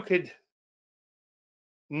you could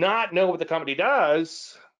not know what the company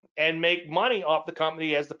does and make money off the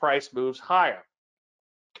company as the price moves higher.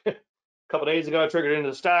 A couple days ago, I triggered into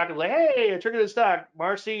the stock. I was like, hey, I triggered the stock,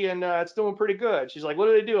 Marcy, and it's doing pretty good. She's like, what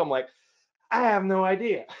do they do? I'm like, I have no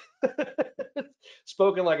idea.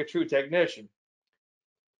 Spoken like a true technician.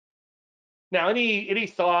 Now, any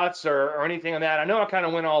thoughts or anything on that? I know I kind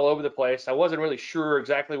of went all over the place. I wasn't really sure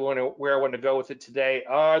exactly where I wanted to go with it today,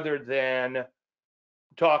 other than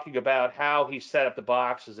talking about how he set up the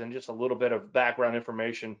boxes and just a little bit of background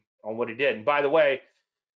information on what he did. And by the way,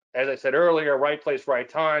 as I said earlier, right place, right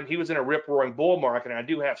time. He was in a rip-roaring bull market, and I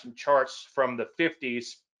do have some charts from the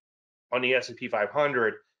 50s on the S&P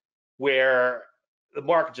 500 where the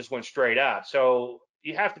market just went straight up. So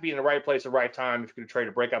you have to be in the right place at the right time if you're going to trade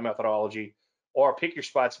a breakout methodology, or pick your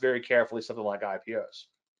spots very carefully, something like IPOs.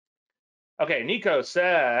 Okay, Nico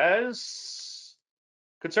says,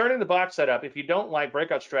 concerning the box setup, if you don't like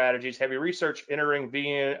breakout strategies, have you researched entering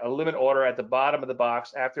via a limit order at the bottom of the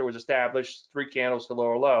box after it was established, 3 candles to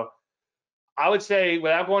lower low? I would say,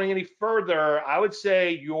 without going any further, I would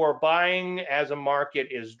say you're buying as a market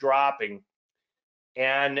is dropping.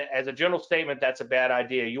 And as a general statement, that's a bad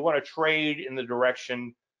idea. You want to trade in the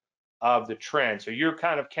direction of the trend. So you're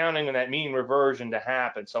kind of counting on that mean reversion to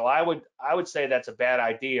happen. So I would say that's a bad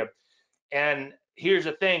idea. And here's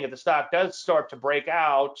the thing, if the stock does start to break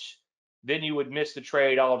out, then you would miss the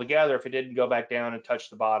trade altogether if it didn't go back down and touch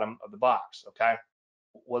the bottom of the box, okay?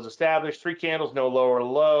 Was established, 3 candles, no lower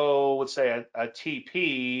low, let's say a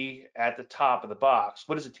TP at the top of the box.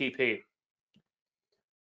 What is a TP?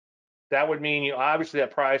 That would mean obviously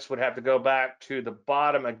that price would have to go back to the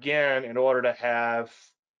bottom again in order to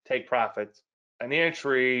take profits an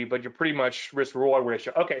entry, but you're pretty much risk reward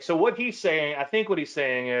ratio. Okay, so what he's saying, I think he's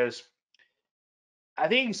saying,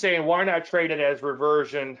 why not trade it as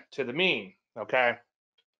reversion to the mean, okay?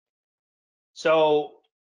 So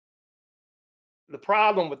the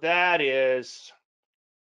problem with that is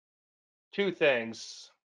two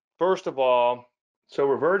things. First of all, so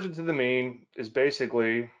reversion to the mean is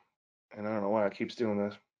basically, and I don't know why it keeps doing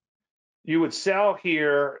this, you would sell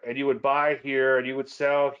here and you would buy here and you would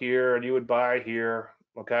sell here and you would buy here,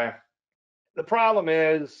 okay? The problem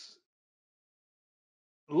is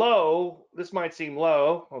low, this might seem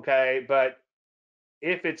low, okay, but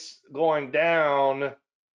if it's going down,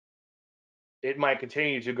 it might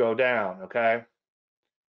continue to go down, okay?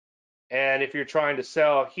 And if you're trying to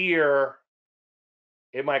sell here,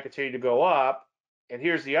 it might continue to go up. And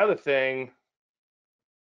here's the other thing.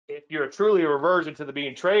 If you're truly a reversion to the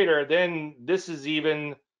mean trader, then this is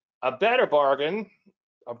even a better bargain,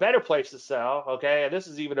 a better place to sell, okay? And this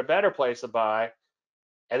is even a better place to buy.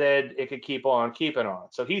 And then it could keep on keeping on.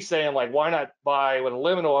 So he's saying, like, why not buy with a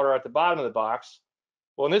limit order at the bottom of the box?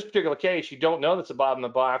 Well, in this particular case, you don't know that's the bottom of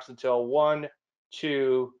the box until 1,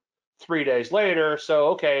 2, 3 days later. So,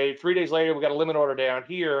 okay, 3 days later, we got a limit order down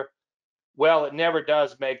here. Well, it never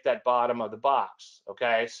does make that bottom of the box,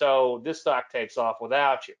 okay? So this stock takes off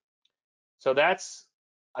without you. So that's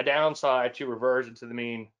a downside to reversion to the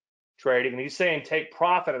mean trading. And he's saying take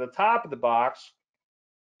profit at the top of the box.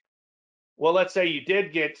 Well, let's say you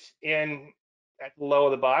did get in at the low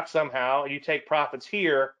of the box somehow, and you take profits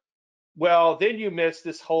here. Well, then you miss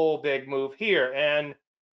this whole big move here. And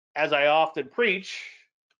as I often preach,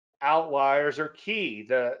 outliers are key.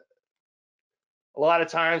 A lot of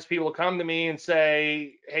times people come to me and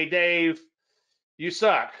say, "Hey, Dave, you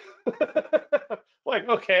suck." Like,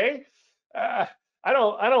 okay, uh, I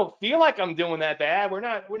don't feel like I'm doing that bad. We're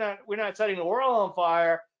not setting the world on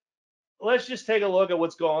fire. Let's just take a look at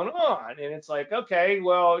what's going on. And it's like, okay,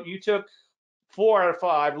 well, you took 4 out of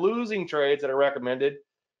 5 losing trades that I recommended,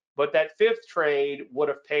 but that fifth trade would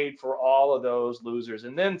have paid for all of those losers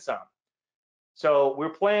and then some. So we're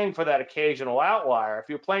playing for that occasional outlier. If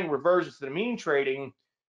you're playing reversions to the mean trading,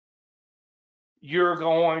 you're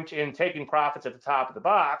going to, in taking profits at the top of the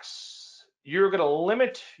box, you're going to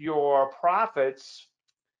limit your profits.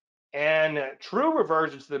 And true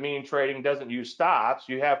reversions to the mean trading doesn't use stops.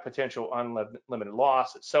 You have potential unlimited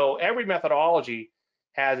losses. So every methodology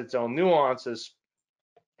has its own nuances,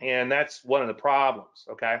 and that's one of the problems,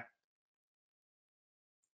 okay?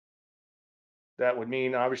 That would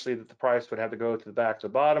mean obviously that the price would have to go to the back to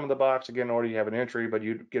the bottom of the box again in order you have an entry, but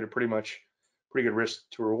you'd get a pretty good risk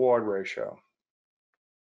to reward ratio.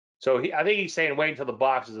 So I think he's saying wait until the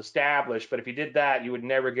box is established, but if you did that, you would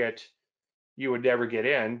never get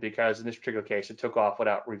in, because in this particular case, it took off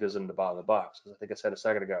without revisiting the bottom of the box, as I think I said a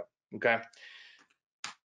second ago. Okay.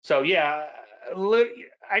 So yeah,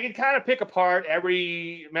 I can kind of pick apart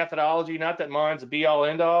every methodology. Not that mine's a be all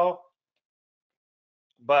end all,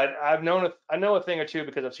 but I know a thing or two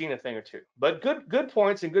because I've seen a thing or two. But good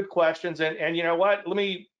points and good questions. And you know what?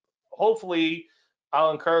 Hopefully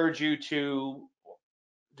I'll encourage you to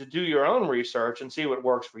do your own research and see what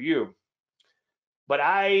works for you. But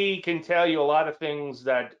I can tell you a lot of things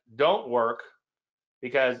that don't work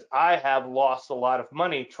because I have lost a lot of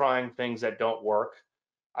money trying things that don't work.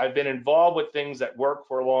 I've been involved with things that work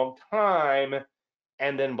for a long time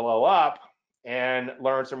and then blow up, and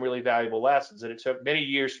learn some really valuable lessons. And it took many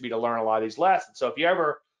years for me to learn a lot of these lessons. So if you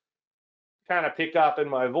ever kind of pick up in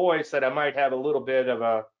my voice that I might have a little bit of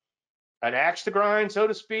an axe to grind, so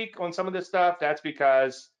to speak, on some of this stuff, that's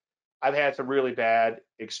because I've had some really bad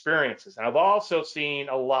experiences. And I've also seen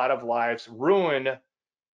a lot of lives ruined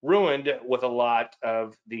with a lot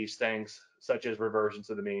of these things, such as reversions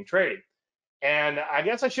to the mean trading. And I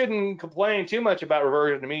guess I shouldn't complain too much about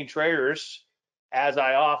reversion to mean traders. As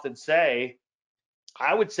I often say,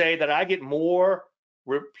 I would say that I get more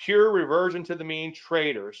pure reversion to the mean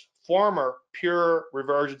traders, former pure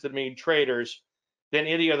reversion to the mean traders, than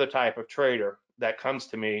any other type of trader that comes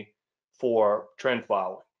to me for trend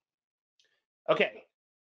following. Okay,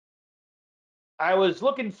 I was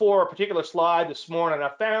looking for a particular slide this morning. I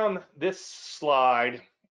found this slide,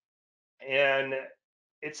 and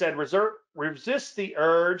it said resist the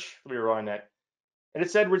urge. Let me rewind that. And it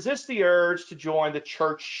said resist the urge to join the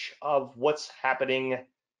church of what's happening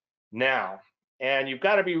now. And you've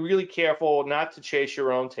got to be really careful not to chase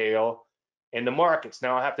your own tail in the markets.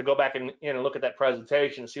 Now I have to go back in and look at that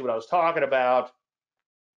presentation and see what I was talking about.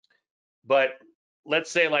 But let's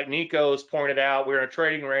say, like Nico's pointed out, we're in a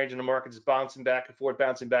trading range and the market is bouncing back and forth,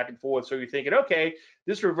 bouncing back and forth. So you're thinking, okay,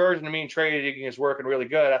 this reversion to mean trading is working really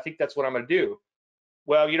good. I think that's what I'm going to do.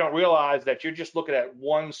 Well, you don't realize that you're just looking at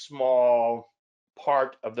one small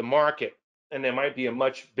part of the market, and there might be a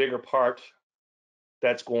much bigger part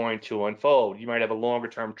that's going to unfold. You might have a longer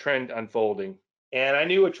term trend unfolding. And I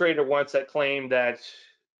knew a trader once that claimed that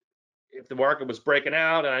if the market was breaking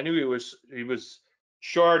out, and I knew he was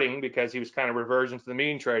shorting because he was kind of reversion to the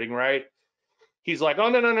mean trading, right? He's like, oh,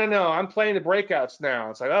 no, I'm playing the breakouts now.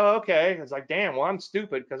 It's like, oh, okay. It's like, damn, well, I'm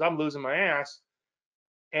stupid because I'm losing my ass.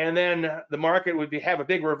 And then the market would have a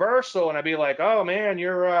big reversal, and I'd be like, oh man,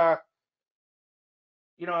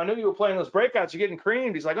 I knew you were playing those breakouts. You're getting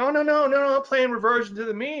creamed. He's like, oh, no, no, no, I'm playing reversion to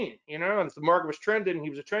the mean, and if the market was trending, he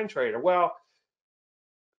was a trend trader. Well,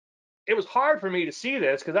 it was hard for me to see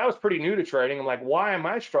this because I was pretty new to trading. I'm like, why am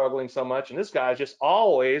I struggling so much? And this guy's just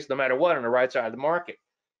always, no matter what, on the right side of the market.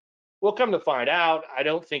 Well, come to find out, I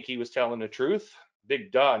don't think he was telling the truth.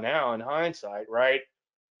 Big duh now in hindsight, right?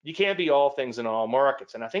 You can't be all things in all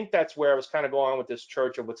markets. And I think that's where I was kind of going with this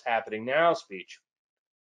church of what's happening now speech.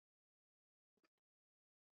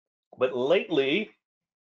 But lately,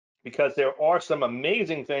 because there are some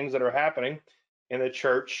amazing things that are happening in the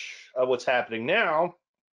church of what's happening now,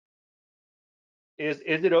 is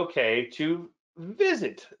it okay to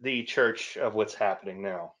visit the church of what's happening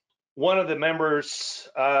now? One of the members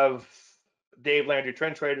of Dave Landry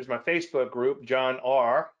Trend Traders, my Facebook group, John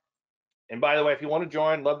R. And by the way, if you want to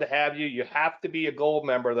join, love to have you. You have to be a gold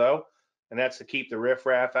member though, and that's to keep the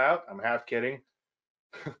riffraff out. I'm half kidding.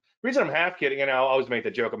 The reason I'm half kidding, and I'll always make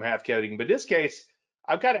the joke I'm half kidding, but in this case,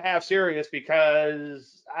 I'm kind of half serious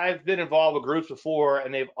because I've been involved with groups before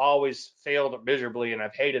and they've always failed miserably and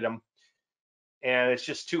I've hated them. And it's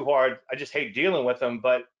just too hard. I just hate dealing with them.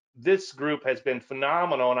 But this group has been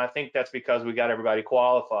phenomenal. And I think that's because we got everybody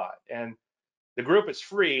qualified. And the group is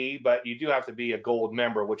free, but you do have to be a gold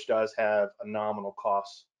member, which does have a nominal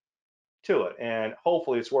cost to it. And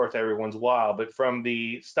hopefully it's worth everyone's while. But from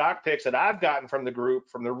the stock picks that I've gotten from the group,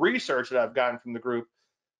 from the research that I've gotten from the group,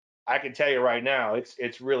 I can tell you right now,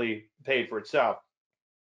 it's really paid for itself.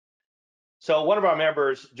 So one of our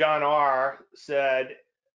members, John R., said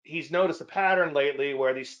he's noticed a pattern lately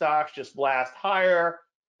where these stocks just blast higher,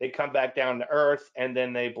 they come back down to earth, and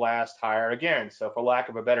then they blast higher again. So for lack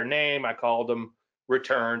of a better name, I called them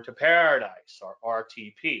return to paradise, or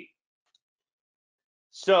RTP.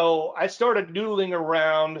 So I started noodling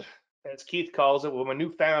around, as Keith calls it, with my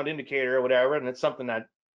newfound indicator or whatever, and it's something that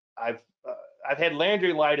I've uh, I've had.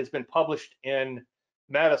 Landry Light has been published in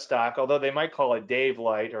Metastock, although they might call it Dave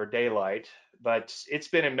Light or Daylight, but it's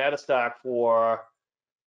been in Metastock for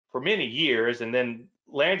many years, and then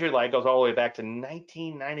Landry Light goes all the way back to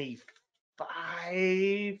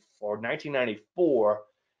 1995 or 1994,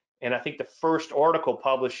 and I think the first article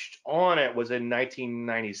published on it was in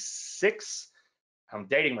 1996. I'm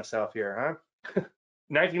dating myself here, huh?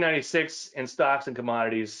 1996 in Stocks and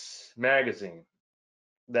Commodities magazine.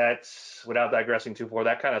 That's, without digressing too far,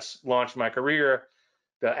 that kind of launched my career.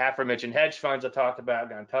 The aforementioned hedge funds I talked about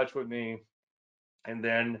got in touch with me. And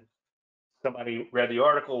then somebody read the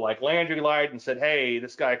article like Landry Light and said, hey,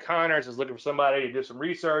 this guy Connors is looking for somebody to do some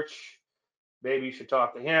research. Maybe you should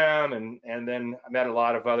talk to him. And then I met a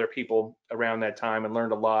lot of other people around that time and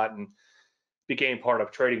learned a lot and became part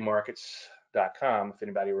of tradingmarkets.com, if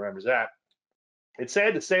anybody remembers that. It's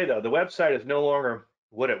sad to say, though, the website is no longer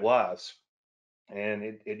what it was. And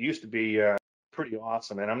it used to be pretty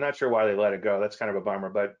awesome. And I'm not sure why they let it go. That's kind of a bummer,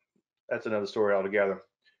 but that's another story altogether.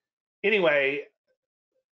 Anyway,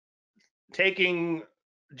 taking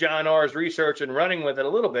John R.'s research and running with it a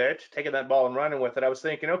little bit, taking that ball and running with it, I was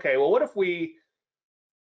thinking, okay, well, what if we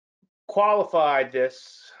qualified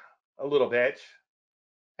this a little bit?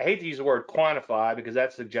 I hate to use the word quantify because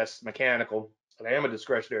that suggests mechanical, and I am a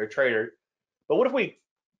discretionary trader. But what if we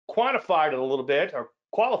quantified it a little bit or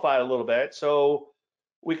qualified it a little bit so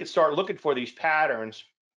we could start looking for these patterns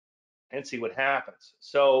and see what happens?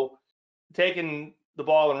 So taking the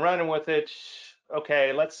ball and running with it,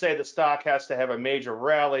 okay, let's say the stock has to have a major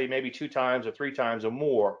rally, maybe 2 times or 3 times or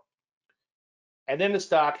more. And then the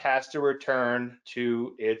stock has to return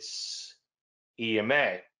to its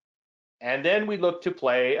EMA. And then we look to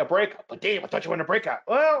play a breakout. But Dave, I thought you wanted a breakout.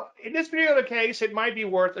 Well, in this particular case, it might be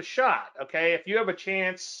worth a shot. Okay, if you have a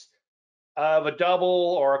chance of a double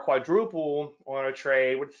or a quadruple on a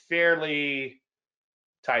trade with fairly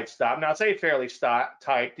tight stop. Now, I say fairly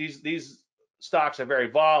tight. These stocks are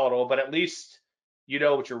very volatile, but at least you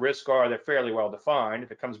know what your risks are. They're fairly well defined.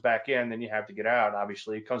 If it comes back in, then you have to get out.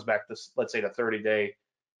 Obviously, it comes back to, let's say, the 30-day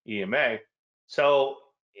EMA. So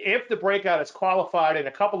if the breakout is qualified in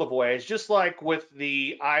a couple of ways, just like with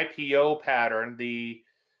the IPO pattern, the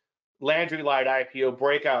Landry Light IPO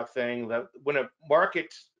breakout thing, that when a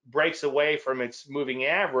market breaks away from its moving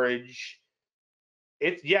average,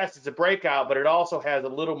 yes, it's a breakout, but it also has a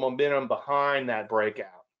little momentum behind that breakout.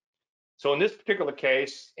 So in this particular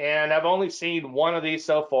case, and I've only seen one of these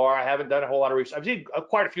so far, I haven't done a whole lot of research. I've seen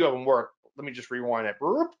quite a few of them work. Let me just rewind it.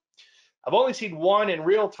 I've only seen one in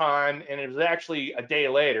real time, and it was actually a day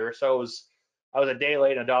later. So I was a day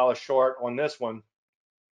late and $1 short on this one.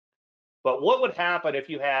 But what would happen if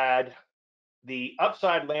you had the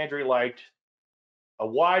upside Landry Light, a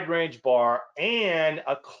wide range bar, and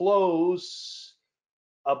a close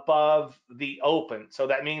above the open. So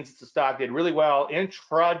that means the stock did really well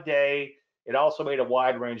intraday. It also made a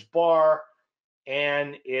wide range bar,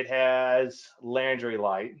 and it has Landry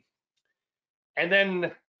light. And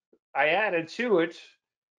then I added to it,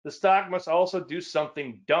 the stock must also do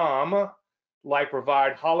something dumb, like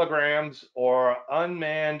provide holograms or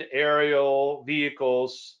unmanned aerial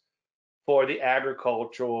vehicles for the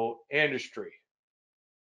agricultural industry.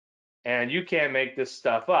 And you can't make this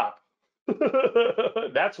stuff up.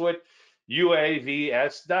 That's what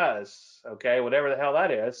UAVS does, okay, whatever the hell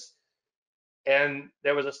that is. And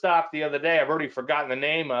there was a stock the other day, I've already forgotten the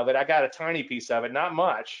name of it. I got a tiny piece of it, not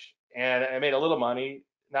much, and I made a little money,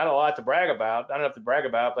 not a lot to brag about, not enough to brag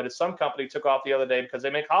about, but it's some company took off the other day because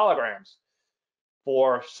they make holograms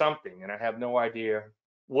for something, and I have no idea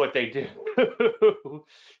what they do.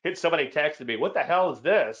 Somebody texted me, what the hell is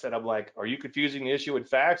this? And I'm like, are you confusing the issue with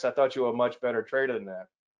facts? I thought you were a much better trader than that.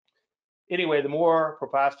 Anyway, the more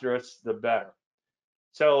preposterous, the better.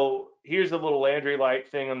 So here's a little Landry light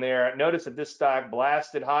thing on there. Notice that this stock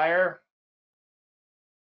blasted higher.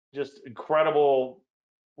 Just incredible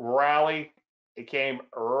rally. It came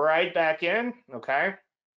right back in, okay?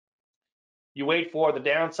 You wait for the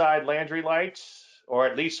downside Landry light, or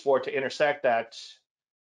at least for it to intersect that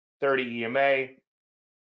 30 EMA.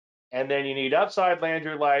 And then you need upside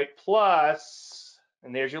Landry light plus,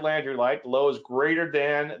 and there's your Landry light, the low is greater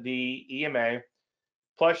than the EMA.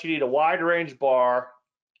 Plus you need a wide range bar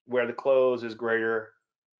where the close is greater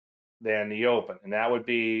than the open. And that would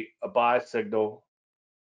be a buy signal,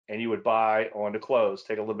 and you would buy on the close.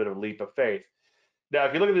 Take a little bit of a leap of faith. Now,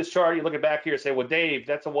 if you look at this chart, you look at back here and say, well, Dave,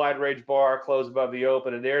 that's a wide range bar, close above the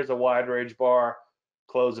open, and there's a wide range bar,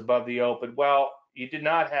 close above the open. Well, you did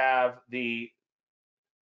not have the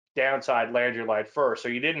downside Landry light first. So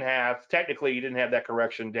you didn't have, technically, you didn't have that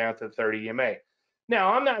correction down to 30 EMA.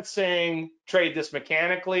 Now, I'm not saying trade this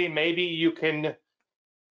mechanically. Maybe you could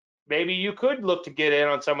look to get in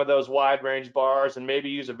on some of those wide range bars and maybe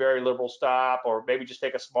use a very liberal stop, or maybe just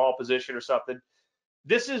take a small position or something.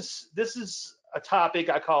 This is a topic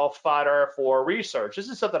I call fodder for research. This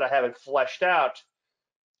is something I haven't fleshed out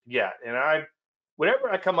yet. And whenever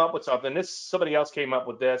I come up with something, somebody else came up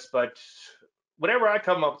with this, but whenever I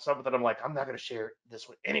come up with something, I'm like, I'm not going to share this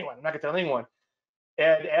with anyone. I'm not going to tell anyone.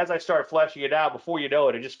 And as I start fleshing it out, before you know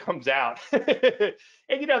it, it just comes out. And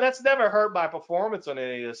that's never hurt my performance on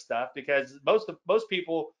any of this stuff, because most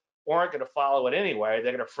people aren't going to follow it anyway.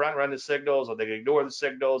 They're going to front run the signals, or they're going to ignore the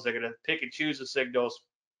signals. They're going to pick and choose the signals.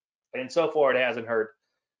 And so far, it hasn't hurt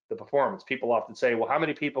the performance. People often say, well, how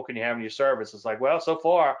many people can you have in your service? It's like, well, so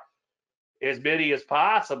far, as many as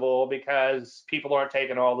possible, because people aren't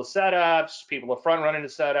taking all the setups. People are front running the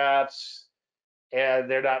setups, and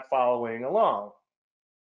they're not following along.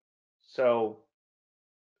 So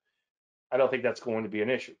I don't think that's going to be an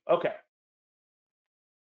issue. Okay.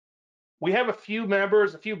 We have a few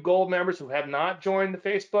gold members who have not joined the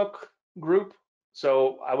Facebook group.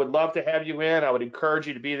 So I would love to have you in. I would encourage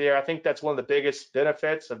you to be there. I think that's one of the biggest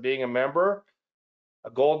benefits of being a member, a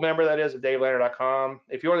gold member, that is, at DaveLandry.com.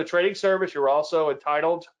 If you're in the trading service, you're also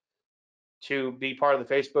entitled to be part of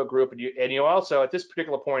the Facebook group. And you also, at this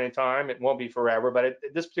particular point in time, it won't be forever, but at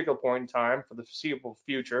this particular point in time, for the foreseeable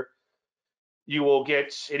future, you will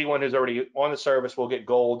get, anyone who's already on the service will get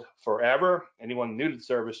gold forever. Anyone new to the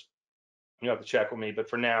service, you have to check with me, but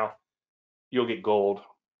for now, you'll get gold.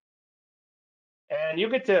 And you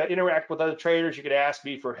get to interact with other traders. You could ask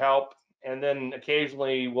me for help, and then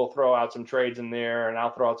occasionally we'll throw out some trades in there, and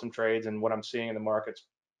I'll throw out some trades and what I'm seeing in the markets,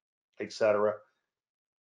 etc.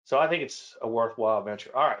 So I think it's a worthwhile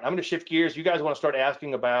venture. All right, I'm going to shift gears. You guys want to start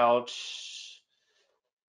asking about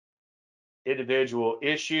individual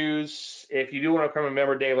issues. If you do want to become a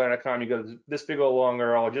member, DaveLandry.com, you go to this big old long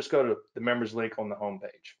URL, or just go to the members link on the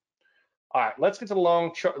homepage. All right, let's get to the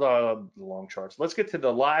long charts. Let's get to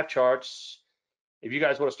the live charts. If you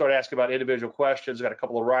guys want to start asking about individual questions, I've got a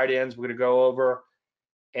couple of write-ins we're going to go over.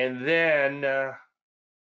 And then,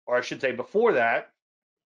 or I should say before that,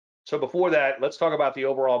 let's talk about the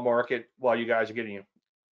overall market while you guys are getting your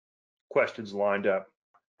questions lined up.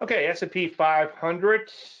 Okay, S&P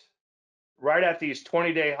 500, right at these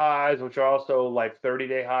 20-day highs, which are also like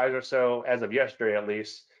 30-day highs or so, as of yesterday at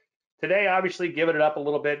least. Today, obviously, giving it up a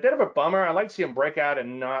little bit. Bit of a bummer. I like to see them break out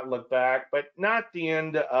and not look back, but not the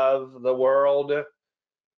end of the world,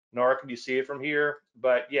 nor can you see it from here.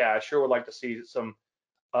 But yeah, I sure would like to see some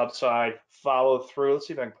upside follow through. Let's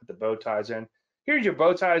see if I can put the bow ties in. Here's your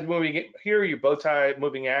bow ties moving. Here are your bow tie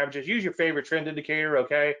moving averages. Use your favorite trend indicator,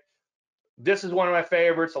 okay? This is one of my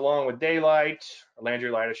favorites, along with daylight, or Landry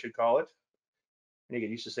light, I should call it. I get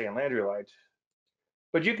used to saying Landry light.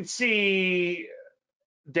 But you can see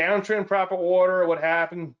downtrend proper order, what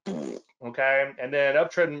happened? Okay, and then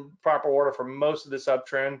uptrend proper order for most of this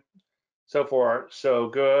uptrend. So far, so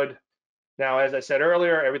good. Now, as I said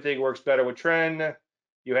earlier, everything works better with trend.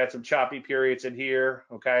 You had some choppy periods in here,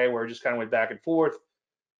 okay, where it just kind of went back and forth.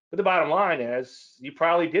 But the bottom line is you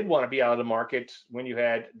probably did want to be out of the market when you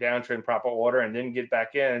had downtrend proper order and then get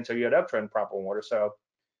back in until you had uptrend proper order. So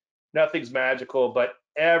nothing's magical, but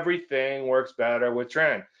everything works better with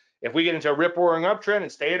trend. If we get into a rip roaring uptrend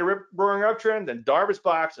and stay at a rip roaring uptrend, then Darvas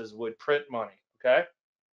boxes would print money, okay?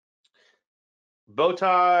 Bow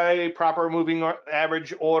tie, proper moving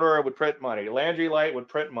average order would print money. Landry light would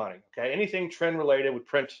print money, okay? Anything trend related would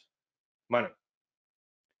print money.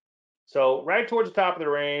 So right towards the top of the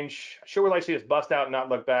range, I sure would like to see us bust out and not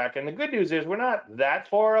look back. And the good news is we're not that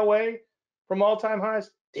far away from all-time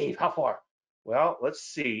highs. Dave, how far? Well, let's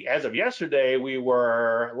see. As of yesterday, we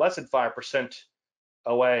were less than 5%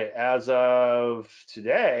 away. As of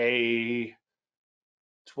today,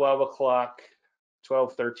 12 o'clock,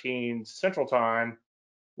 12:13 Central Time,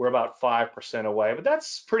 we're about 5% away, but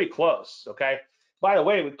that's pretty close, okay? By the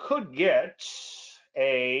way, we could get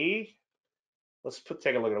a,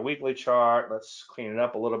 take a look at a weekly chart. Let's clean it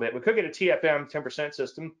up a little bit. We could get a TFM 10%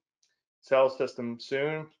 system, sell system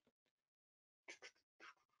soon.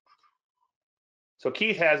 So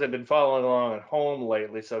Keith hasn't been following along at home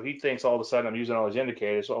lately, so he thinks all of a sudden I'm using all these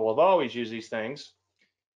indicators. Well, I've always used these things.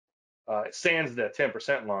 It sans the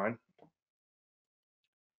 10% line,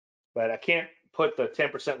 but I can't put the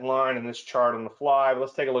 10% line in this chart on the fly. But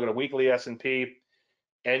let's take a look at a weekly S&P.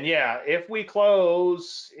 And yeah, if we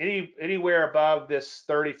close anywhere above this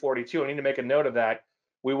 30.42, I need to make a note of that.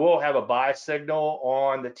 We will have a buy signal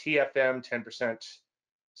on the TFM 10%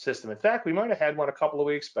 system. In fact, we might have had one a couple of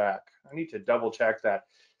weeks back. I need to double check that.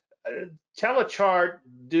 Telechart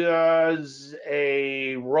does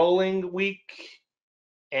a rolling week,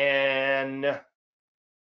 and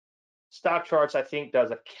stock charts, I think,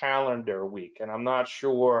 does a calendar week. And I'm not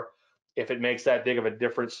sure if it makes that big of a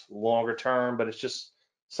difference longer term, but it's just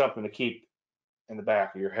something to keep in the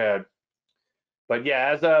back of your head. But yeah,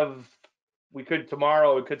 as of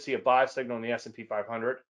tomorrow, we could see a buy signal in the S&P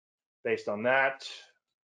 500 based on that.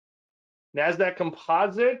 NASDAQ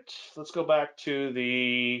composite, let's go back to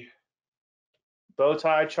the bow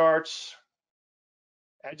tie charts.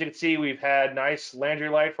 As you can see, we've had nice Landry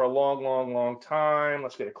light for a long time.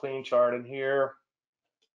 Let's get a clean chart in here.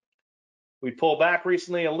 We pulled back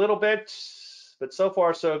recently a little bit, but so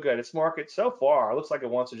far so good. Its market so far looks like it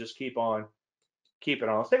wants to just keep on keeping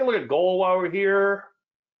on. Let's take a look at gold while we're here.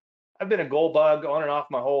 I've been a gold bug on and off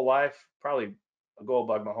my whole life, probably a gold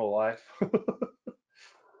bug my whole life.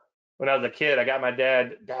 When I was a kid, I got my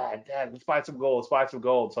dad, let's buy some gold, let's buy some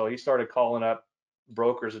gold. So he started calling up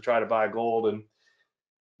brokers to try to buy gold and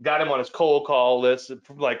got him on his cold call list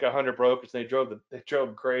from like 100 brokers, and they drove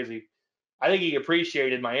him crazy. I think he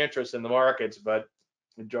appreciated my interest in the markets, but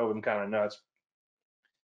it drove him kind of nuts.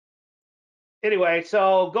 Anyway,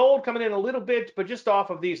 so gold coming in a little bit, but just off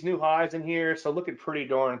of these new highs in here, so looking pretty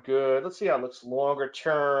darn good. Let's see how it looks longer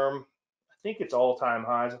term. I think it's all-time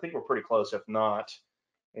highs. I think we're pretty close, if not,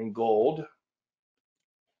 in gold.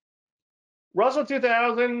 Russell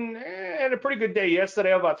 2000 had a pretty good day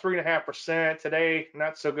yesterday, about 3.5%. Today,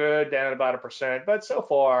 not so good, down about 1%. But so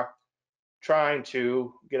far, trying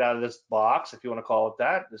to get out of this box, if you want to call it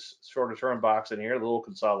that, this shorter term box in here, a little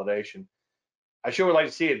consolidation. I sure would like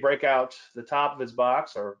to see it break out the top of its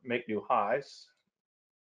box or make new highs.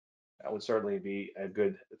 That would certainly be a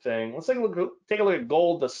good thing. Let's take a look at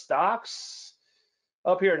gold, the stocks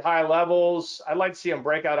up here at high levels. I'd like to see them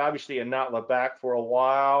break out, obviously, and not look back for a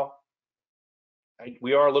while.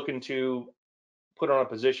 We are looking to put on a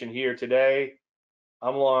position here today.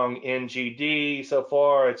 I'm long NGD. So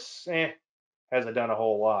far, it's hasn't done a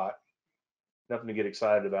whole lot. Nothing to get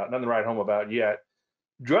excited about. Nothing to write home about yet.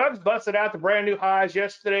 Drugs busted out the brand new highs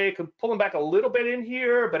yesterday, pulling back a little bit in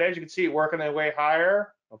here, but as you can see, working their way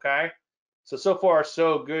higher. Okay. So far,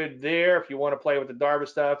 so good there. If you want to play with the Darvas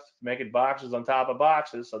stuff, making boxes on top of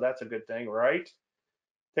boxes. So that's a good thing, right?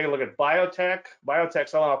 Take a look at biotech.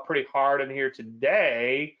 Biotech's selling off pretty hard in here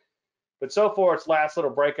today, but so far its last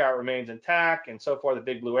little breakout remains intact, and so far the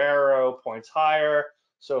big blue arrow points higher.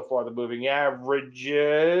 So far the moving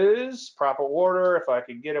averages, proper order, if I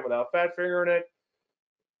could get it without fat fingering it.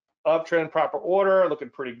 Uptrend, proper order,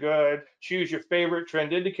 looking pretty good. Choose your favorite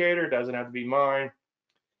trend indicator, doesn't have to be mine.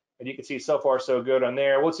 And you can see so far so good on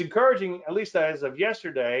there. What's encouraging, at least as of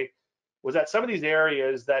yesterday, was that some of these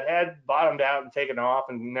areas that had bottomed out and taken off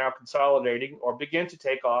and now consolidating or beginning to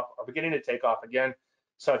take off again,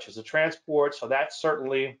 such as the transport. So that's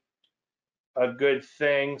certainly a good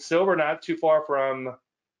thing. Silver not too far from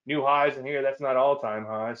new highs in here. That's not all-time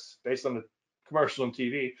highs based on the commercial on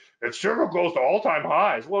TV. It sure goes to all-time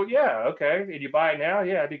highs. Well, yeah, okay. And you buy it now?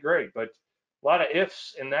 Yeah, it'd be great. But a lot of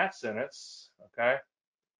ifs in that sentence. Okay.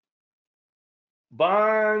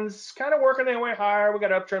 Bonds kind of working their way higher. We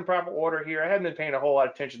got uptrend proper order here. I haven't been paying a whole lot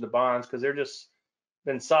of attention to bonds because they're just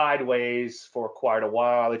been sideways for quite a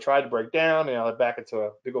while. They tried to break down, and now they're back into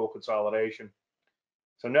a big old consolidation.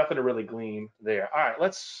 So nothing to really glean there. All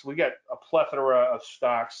right, we got a plethora of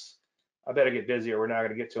stocks. I better get busy or we're not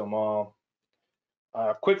going to get to them all.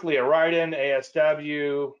 Quickly, a write-in,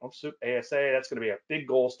 ASW, ASA, that's going to be a big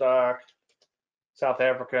gold stock. South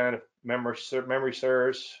Africa, if memory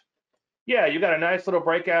serves. Yeah, you got a nice little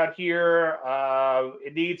breakout here.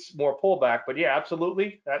 It needs more pullback, but yeah,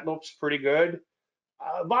 absolutely. That looks pretty good.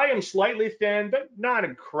 Volume slightly thin, but not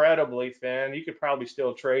incredibly thin. You could probably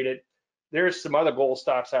still trade it. There's some other gold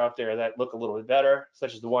stocks out there that look a little bit better,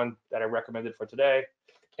 such as the one that I recommended for today.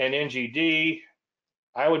 And NGD,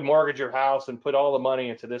 I would mortgage your house and put all the money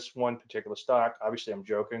into this one particular stock. Obviously, I'm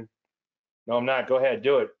joking. No, I'm not. Go ahead,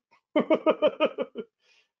 do it.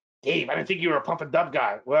 Dave, I didn't think you were a pump and dump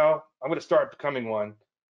guy. Well, I'm going to start becoming one.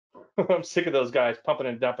 I'm sick of those guys pumping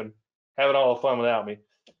and dumping, having all the fun without me.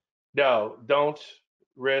 No, don't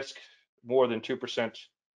risk more than 2%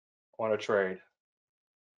 on a trade.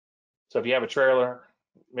 So if you have a trailer,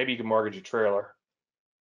 maybe you can mortgage your trailer.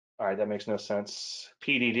 All right, that makes no sense.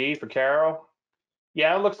 PDD for Carol.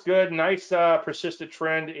 Yeah, it looks good. Nice persistent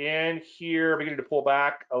trend in here, beginning to pull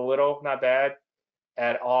back a little. Not bad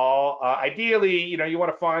at all. Ideally, you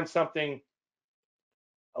want to find something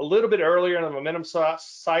a little bit earlier in the momentum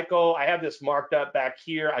cycle. I have this marked up back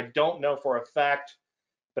here. I don't know for a fact,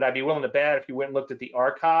 but I'd be willing to bet if you went and looked at the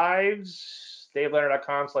archives,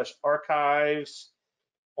 davelandry.com/archives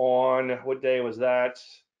on what day was that?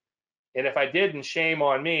 And if I didn't, shame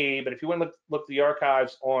on me, but if you went and look at the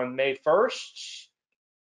archives on May 1st,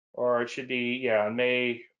 or it should be, yeah, on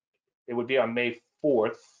May, it would be on May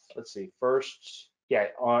 4th. Let's see, first, yeah,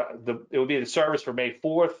 it would be the service for May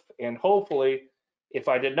 4th, and hopefully, if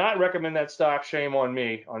I did not recommend that stock, shame on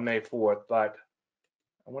me on May 4th, but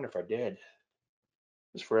I wonder if I did.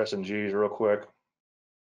 Just for S&Gs real quick.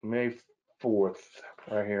 May 4th,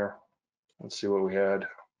 right here. Let's see what we had.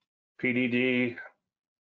 PDD.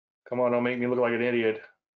 Come on, don't make me look like an idiot.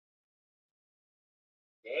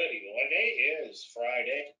 Good. What day is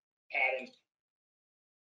Friday? Pattern.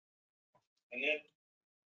 And then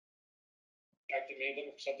back to me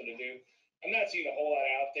looking for something to do. I'm not seeing a whole lot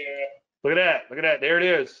out there. Look at that. Look at that. There it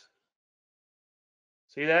is.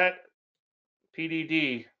 See that?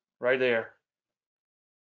 PDD right there.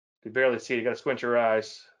 You can barely see it. You got to squint your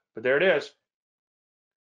eyes. But there it is.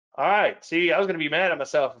 All right. See, I was going to be mad at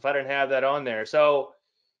myself if I didn't have that on there. So,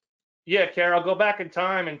 yeah, Carol, go back in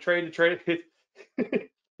time and trade the trade.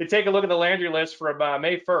 You take a look at the Landry list from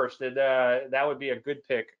May 1st, and that would be a good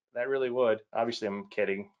pick. That really would. Obviously, I'm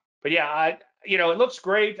kidding. But yeah, it looks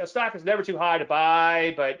great. A stock is never too high to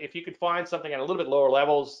buy, but if you could find something at a little bit lower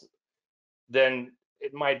levels, then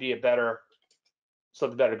it might be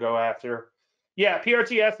something better to go after. Yeah,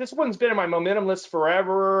 PRTS, this one's been in my momentum list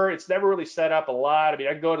forever. It's never really set up a lot. I mean,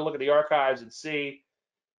 I can go and look at the archives and see,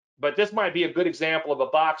 but this might be a good example of a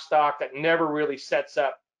box stock that never really sets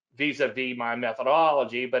up vis-a-vis my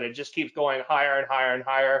methodology, but it just keeps going higher and higher and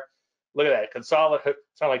higher. Look at that, consolidate,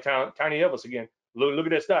 sound like Tiny Elvis again. Look at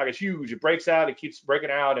this stock, it's huge. It breaks out, it keeps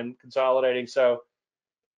breaking out and consolidating. So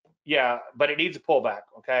yeah, but it needs a pullback,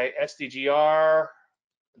 okay? SDGR,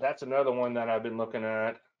 that's another one that I've been looking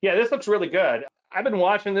at. Yeah, this looks really good. I've been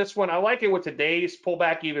watching this one. I like it with today's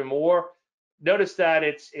pullback even more. Notice that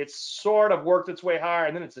it's sort of worked its way higher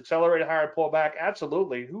and then it's accelerated higher pullback.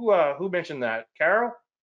 Absolutely. Who mentioned that? Carol?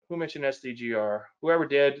 Who mentioned SDGR? Whoever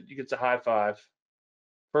did, you get a high five.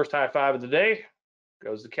 First high five of the day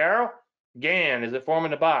goes to Carol. GAN, is it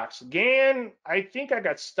forming the box? GAN, I think I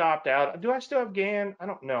got stopped out. Do I still have GAN? I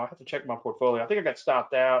don't know. I have to check my portfolio. I think I got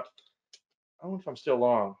stopped out. I don't know if I'm still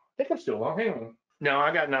long. I think I'm still long. Hang on. No,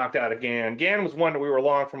 I got knocked out again. GAN was one that we were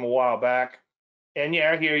long from a while back. And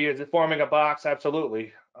yeah, I hear you. Is it forming a box?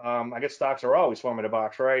 Absolutely. I guess stocks are always forming a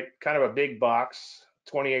box, right? Kind of a big box,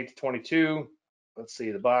 28 to 22. Let's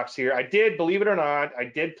see the box here. I did, believe it or not, I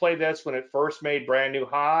did play this when it first made brand new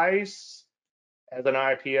highs as an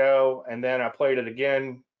IPO. And then I played it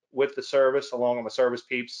again with the service, along with my service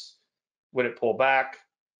peeps, when it pulled back.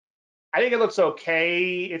 I think it looks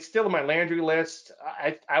okay. It's still in my Landry list.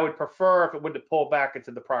 I would prefer if it would have pulled back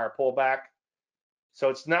into the prior pullback. So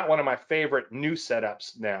it's not one of my favorite new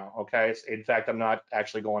setups now, okay? In fact, I'm not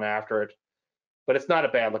actually going after it, but it's not a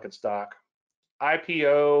bad looking stock.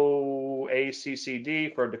 IPO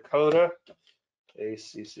ACCD for Dakota.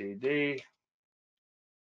 ACCD.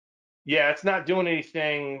 Yeah, it's not doing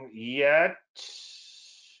anything yet.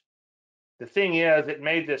 The thing is, it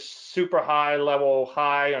made this super high level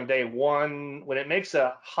high on day one. When it makes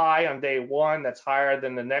a high on day one that's higher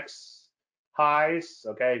than the next highs,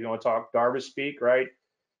 okay, if you want to talk Darvas speak, right?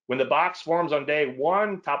 When the box forms on day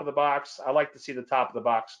one, top of the box, I like to see the top of the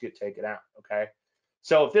box get taken out, okay?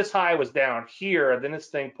 So if this high was down here, then this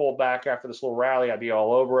thing pulled back after this little rally, I'd be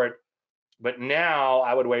all over it. But now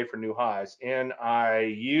I would wait for new highs.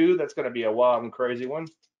 NIU, that's going to be a wild and crazy one.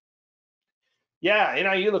 Yeah,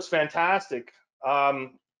 NIU looks fantastic.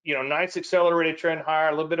 Nice accelerated trend higher,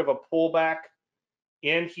 a little bit of a pullback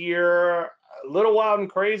in here, a little wild and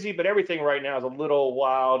crazy, but everything right now is a little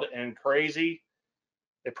wild and crazy.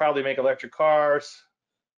 They probably make electric cars.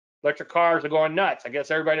 Electric cars are going nuts. I guess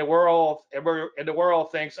everybody in the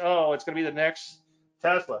world thinks, oh, it's going to be the next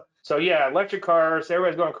Tesla. So yeah, electric cars.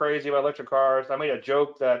 Everybody's going crazy about electric cars. I made a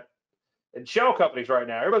joke that in shell companies right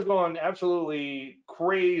now, everybody's going absolutely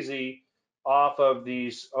crazy off of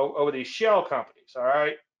these over these shell companies. All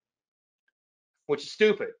right, which is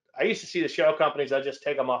stupid. I used to see the shell companies. I just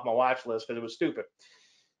take them off my watch list because it was stupid.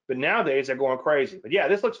 But nowadays they're going crazy. But yeah,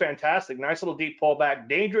 this looks fantastic. Nice little deep pullback.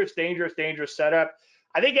 Dangerous, dangerous, dangerous setup.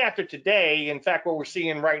 I think after today, in fact, what we're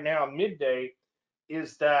seeing right now midday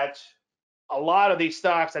is that a lot of these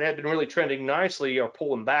stocks that have been really trending nicely are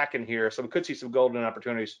pulling back in here. So we could see some golden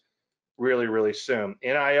opportunities really, really soon.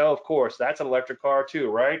 NIO, of course, that's an electric car too,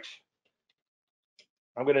 right?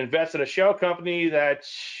 I'm going to invest in a shell company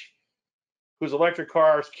whose electric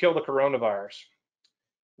cars kill the coronavirus.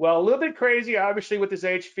 Well, a little bit crazy, obviously, with this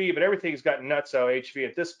HV, but everything's got nutso HV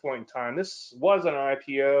at this point in time. This was an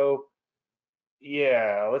IPO.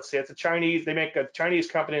 Yeah, let's see. It's a Chinese. They make a Chinese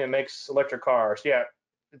company that makes electric cars. Yeah,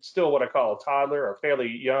 it's still what I call a toddler or fairly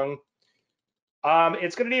young.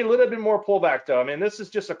 It's going to need a little bit more pullback, though. I mean, this is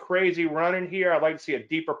just a crazy run in here. I'd like to see a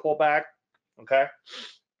deeper pullback. Okay.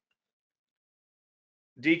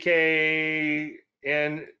 DKNG.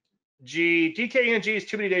 DKNG is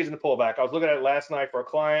too many days in the pullback. I was looking at it last night for a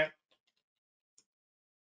client.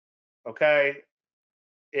 Okay.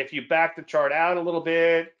 If you back the chart out a little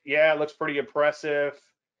bit, yeah, it looks pretty impressive.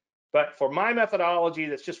 But for my methodology,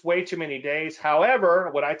 that's just way too many days. However,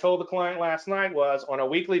 what I told the client last night was on a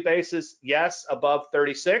weekly basis, yes, above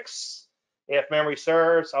 36. If memory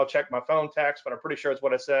serves, I'll check my phone text, but I'm pretty sure it's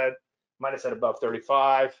what I said. Might have said above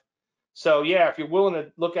 35. So yeah, if you're willing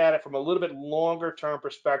to look at it from a little bit longer term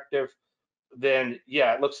perspective, then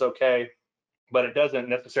yeah, it looks okay. But it doesn't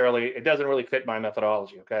really fit my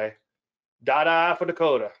methodology, okay? Da-da for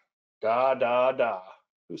Dakota. Da-da-da.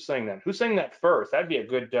 Who's saying that? Who's saying that first? That'd be a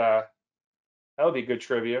good that would be good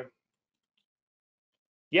trivia.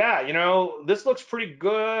 Yeah, this looks pretty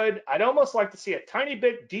good. I'd almost like to see a tiny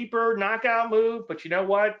bit deeper knockout move, but you know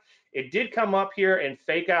what? It did come up here and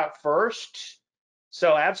fake out first.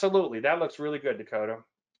 So absolutely, that looks really good, Dakota.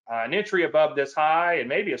 An entry above this high and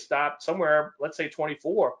maybe a stop somewhere, let's say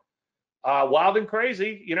 24. Wild and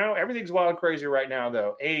crazy, everything's wild and crazy right now,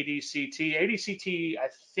 though. ADCT, ADCT, I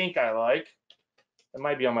think I like. It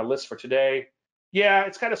might be on my list for today. Yeah,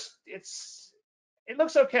 it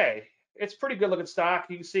looks okay. It's pretty good looking stock.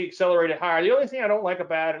 You can see accelerated higher. The only thing I don't like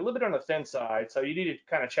about it, a little bit on the thin side. So you need to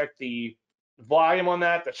kind of check the volume on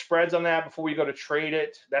that, the spreads on that before you go to trade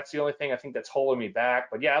it. That's the only thing I think that's holding me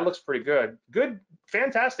back. But yeah, it looks pretty good. Good,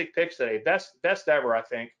 fantastic picks today. Best ever, I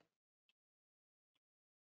think.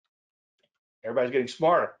 Everybody's getting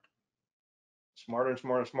smarter. Smarter and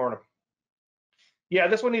smarter and smarter. Yeah,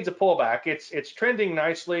 this one needs a pullback. It's trending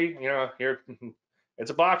nicely. Here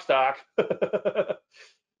it's a box stock.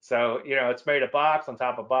 So, it's made a box on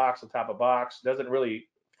top of box on top of box. Doesn't really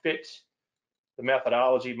fit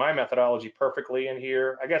my methodology perfectly in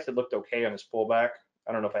here. I guess it looked okay on this pullback.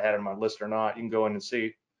 I don't know if I had it on my list or not. You can go in and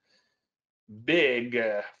see. Big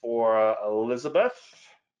for Elizabeth.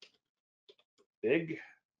 Big.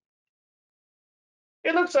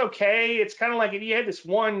 It looks okay. It's kind of like if you had this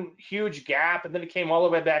one huge gap and then it came all the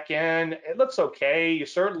way back in. It looks okay. You're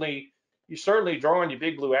certainly drawing your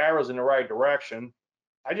big blue arrows in the right direction.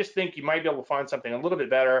 I just think you might be able to find something a little bit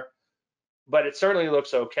better, but it certainly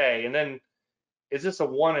looks okay. And then is this a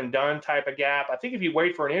one and done type of gap? I think if you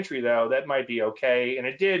wait for an entry though, that might be okay. And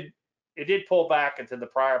it did pull back into the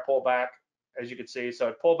prior pullback, as you can see. So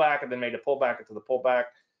it pulled back and then made a pullback into the pullback.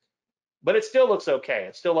 But it still looks okay.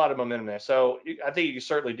 It's still a lot of momentum there. So I think you can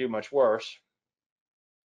certainly do much worse.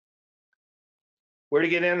 Where to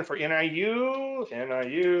get in for NIU?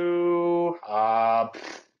 NIU.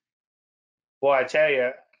 Boy, I tell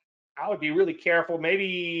you, I would be really careful.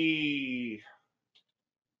 Maybe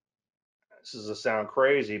this is to sound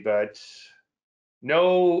crazy, but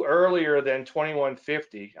no earlier than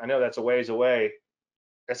 2150. I know that's a ways away.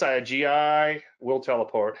 SIGI will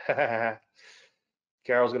teleport.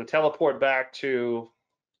 Carol's going to teleport back to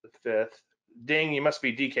the 5th. Ding, you must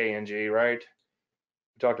be DKNG, right?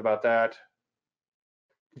 We talked about that.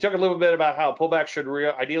 We talked a little bit about how pullback should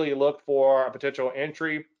ideally look for a potential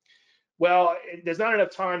entry. Well, there's not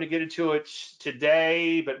enough time to get into it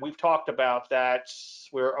today, but we've talked about that.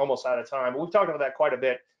 We're almost out of time. We've talked about that quite a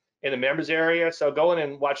bit in the members area. So go in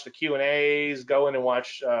and watch the Q&As, go in and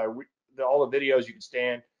watch all the videos you can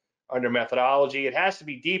stand under methodology. It has to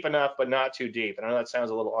be deep enough, but not too deep. And I know that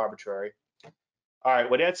sounds a little arbitrary. All right,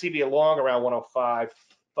 would Etsy be along around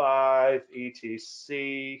 105.5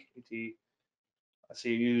 ETC? I see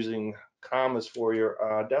you using commas for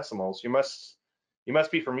your decimals. You must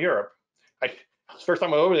be from Europe. First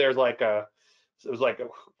time I was over there, it was like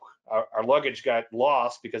our luggage got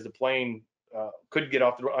lost because the plane couldn't get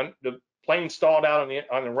off the plane stalled out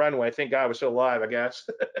on the runway. Thank God we're still alive, I guess.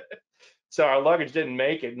 So our luggage didn't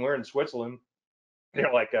make it, and we're in Switzerland.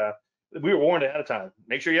 They're like, we were warned ahead of time.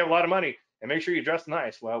 Make sure you have a lot of money and make sure you dress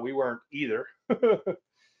nice. Well, we weren't either.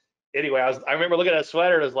 Anyway, I remember looking at a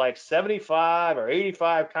sweater. It was like 75 or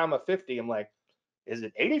 85,50. I'm like, is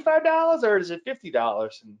it $85 or is it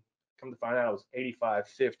 $50? And come to find out, it was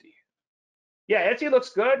 85.50. Yeah, Etsy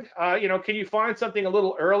looks good. Can you find something a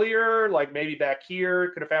little earlier, like maybe back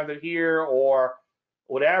here? Could have found it here or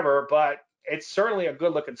whatever. But it's certainly a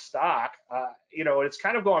good looking stock. It's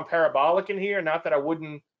kind of going parabolic in here. Not that I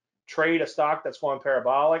wouldn't trade a stock that's going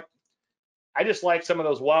parabolic. I just like some of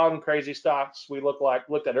those wild and crazy stocks we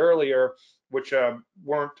looked at earlier, which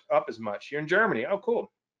weren't up as much. You're in Germany. Oh,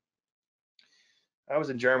 cool. I was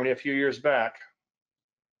in Germany a few years back.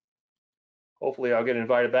 Hopefully I'll get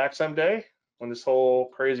invited back someday when this whole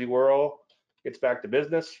crazy world gets back to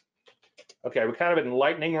business. Okay, we're kind of in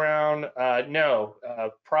lightning round. No.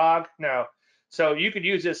 Prague, no. So you could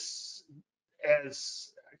use this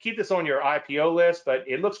keep this on your IPO list, but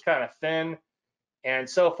it looks kind of thin. And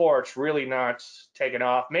so far, it's really not taken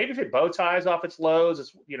off. Maybe if it bow ties off its lows,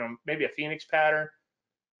 it's maybe a Phoenix pattern,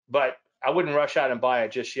 but I wouldn't rush out and buy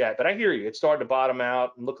it just yet. But I hear you. It's starting to bottom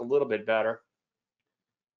out and look a little bit better.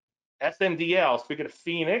 SMDL, speaking of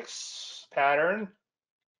Phoenix pattern,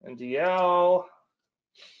 MDL,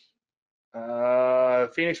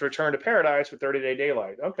 Phoenix returned to paradise with 30-day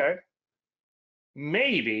daylight. Okay.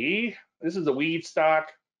 Maybe this is a weed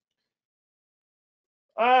stock.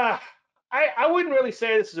 I wouldn't really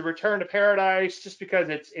say this is a return to paradise just because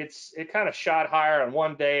it kind of shot higher on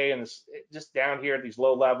one day and it's just down here at these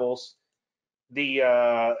low levels. The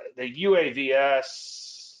UAVS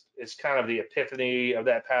is kind of the epiphany of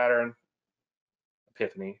that pattern.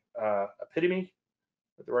 Epitome,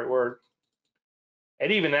 is the right word?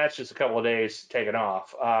 And even that's just a couple of days taken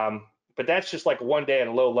off. But that's just like one day at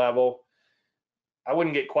a low level. I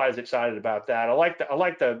wouldn't get quite as excited about that. I like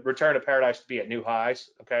the return to paradise to be at new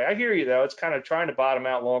highs. Okay, I hear you though. It's kind of trying to bottom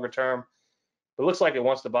out longer term. But it looks like it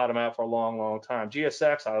wants to bottom out for a long, long time.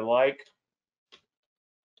 GSX, I like.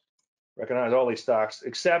 Recognize all these stocks,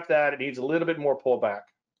 except that it needs a little bit more pullback.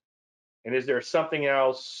 And is there something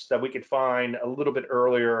else that we could find a little bit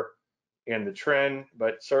earlier in the trend?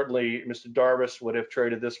 But certainly Mr. Darvas would have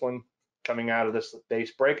traded this one coming out of this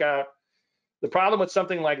base breakout. The problem with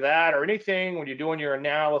something like that or anything when you're doing your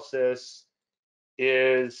analysis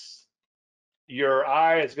is your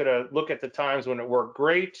eye is going to look at the times when it worked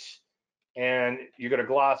great and you're going to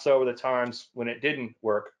gloss over the times when it didn't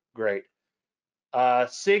work great.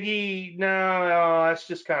 Siggy, no, that's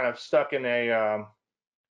just kind of stuck in a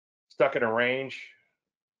range.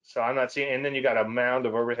 So I'm not seeing, and then you got a mound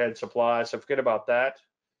of overhead supply. So forget about that.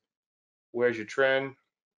 Where's your trend?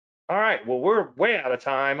 All right, well, we're way out of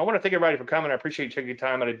time. I want to thank everybody for coming. I appreciate you taking your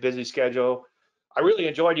time on a busy schedule. I really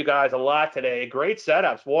enjoyed you guys a lot today. Great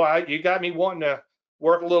setups. Boy, you got me wanting to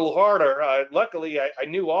work a little harder. Luckily, I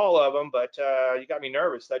knew all of them, but you got me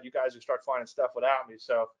nervous that you guys would start finding stuff without me.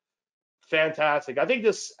 So fantastic. I think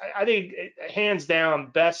hands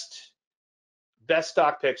down, best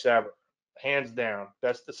stock picks ever. Hands down.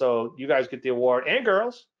 Best. So you guys get the award. And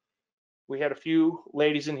girls. We had a few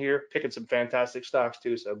ladies in here picking some fantastic stocks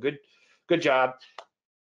too. So good job.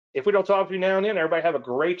 If we don't talk to you now and then, everybody have a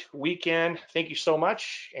great weekend. Thank you so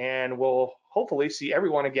much. And we'll hopefully see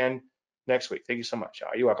everyone again next week. Thank you so much.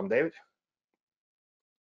 You're welcome, David.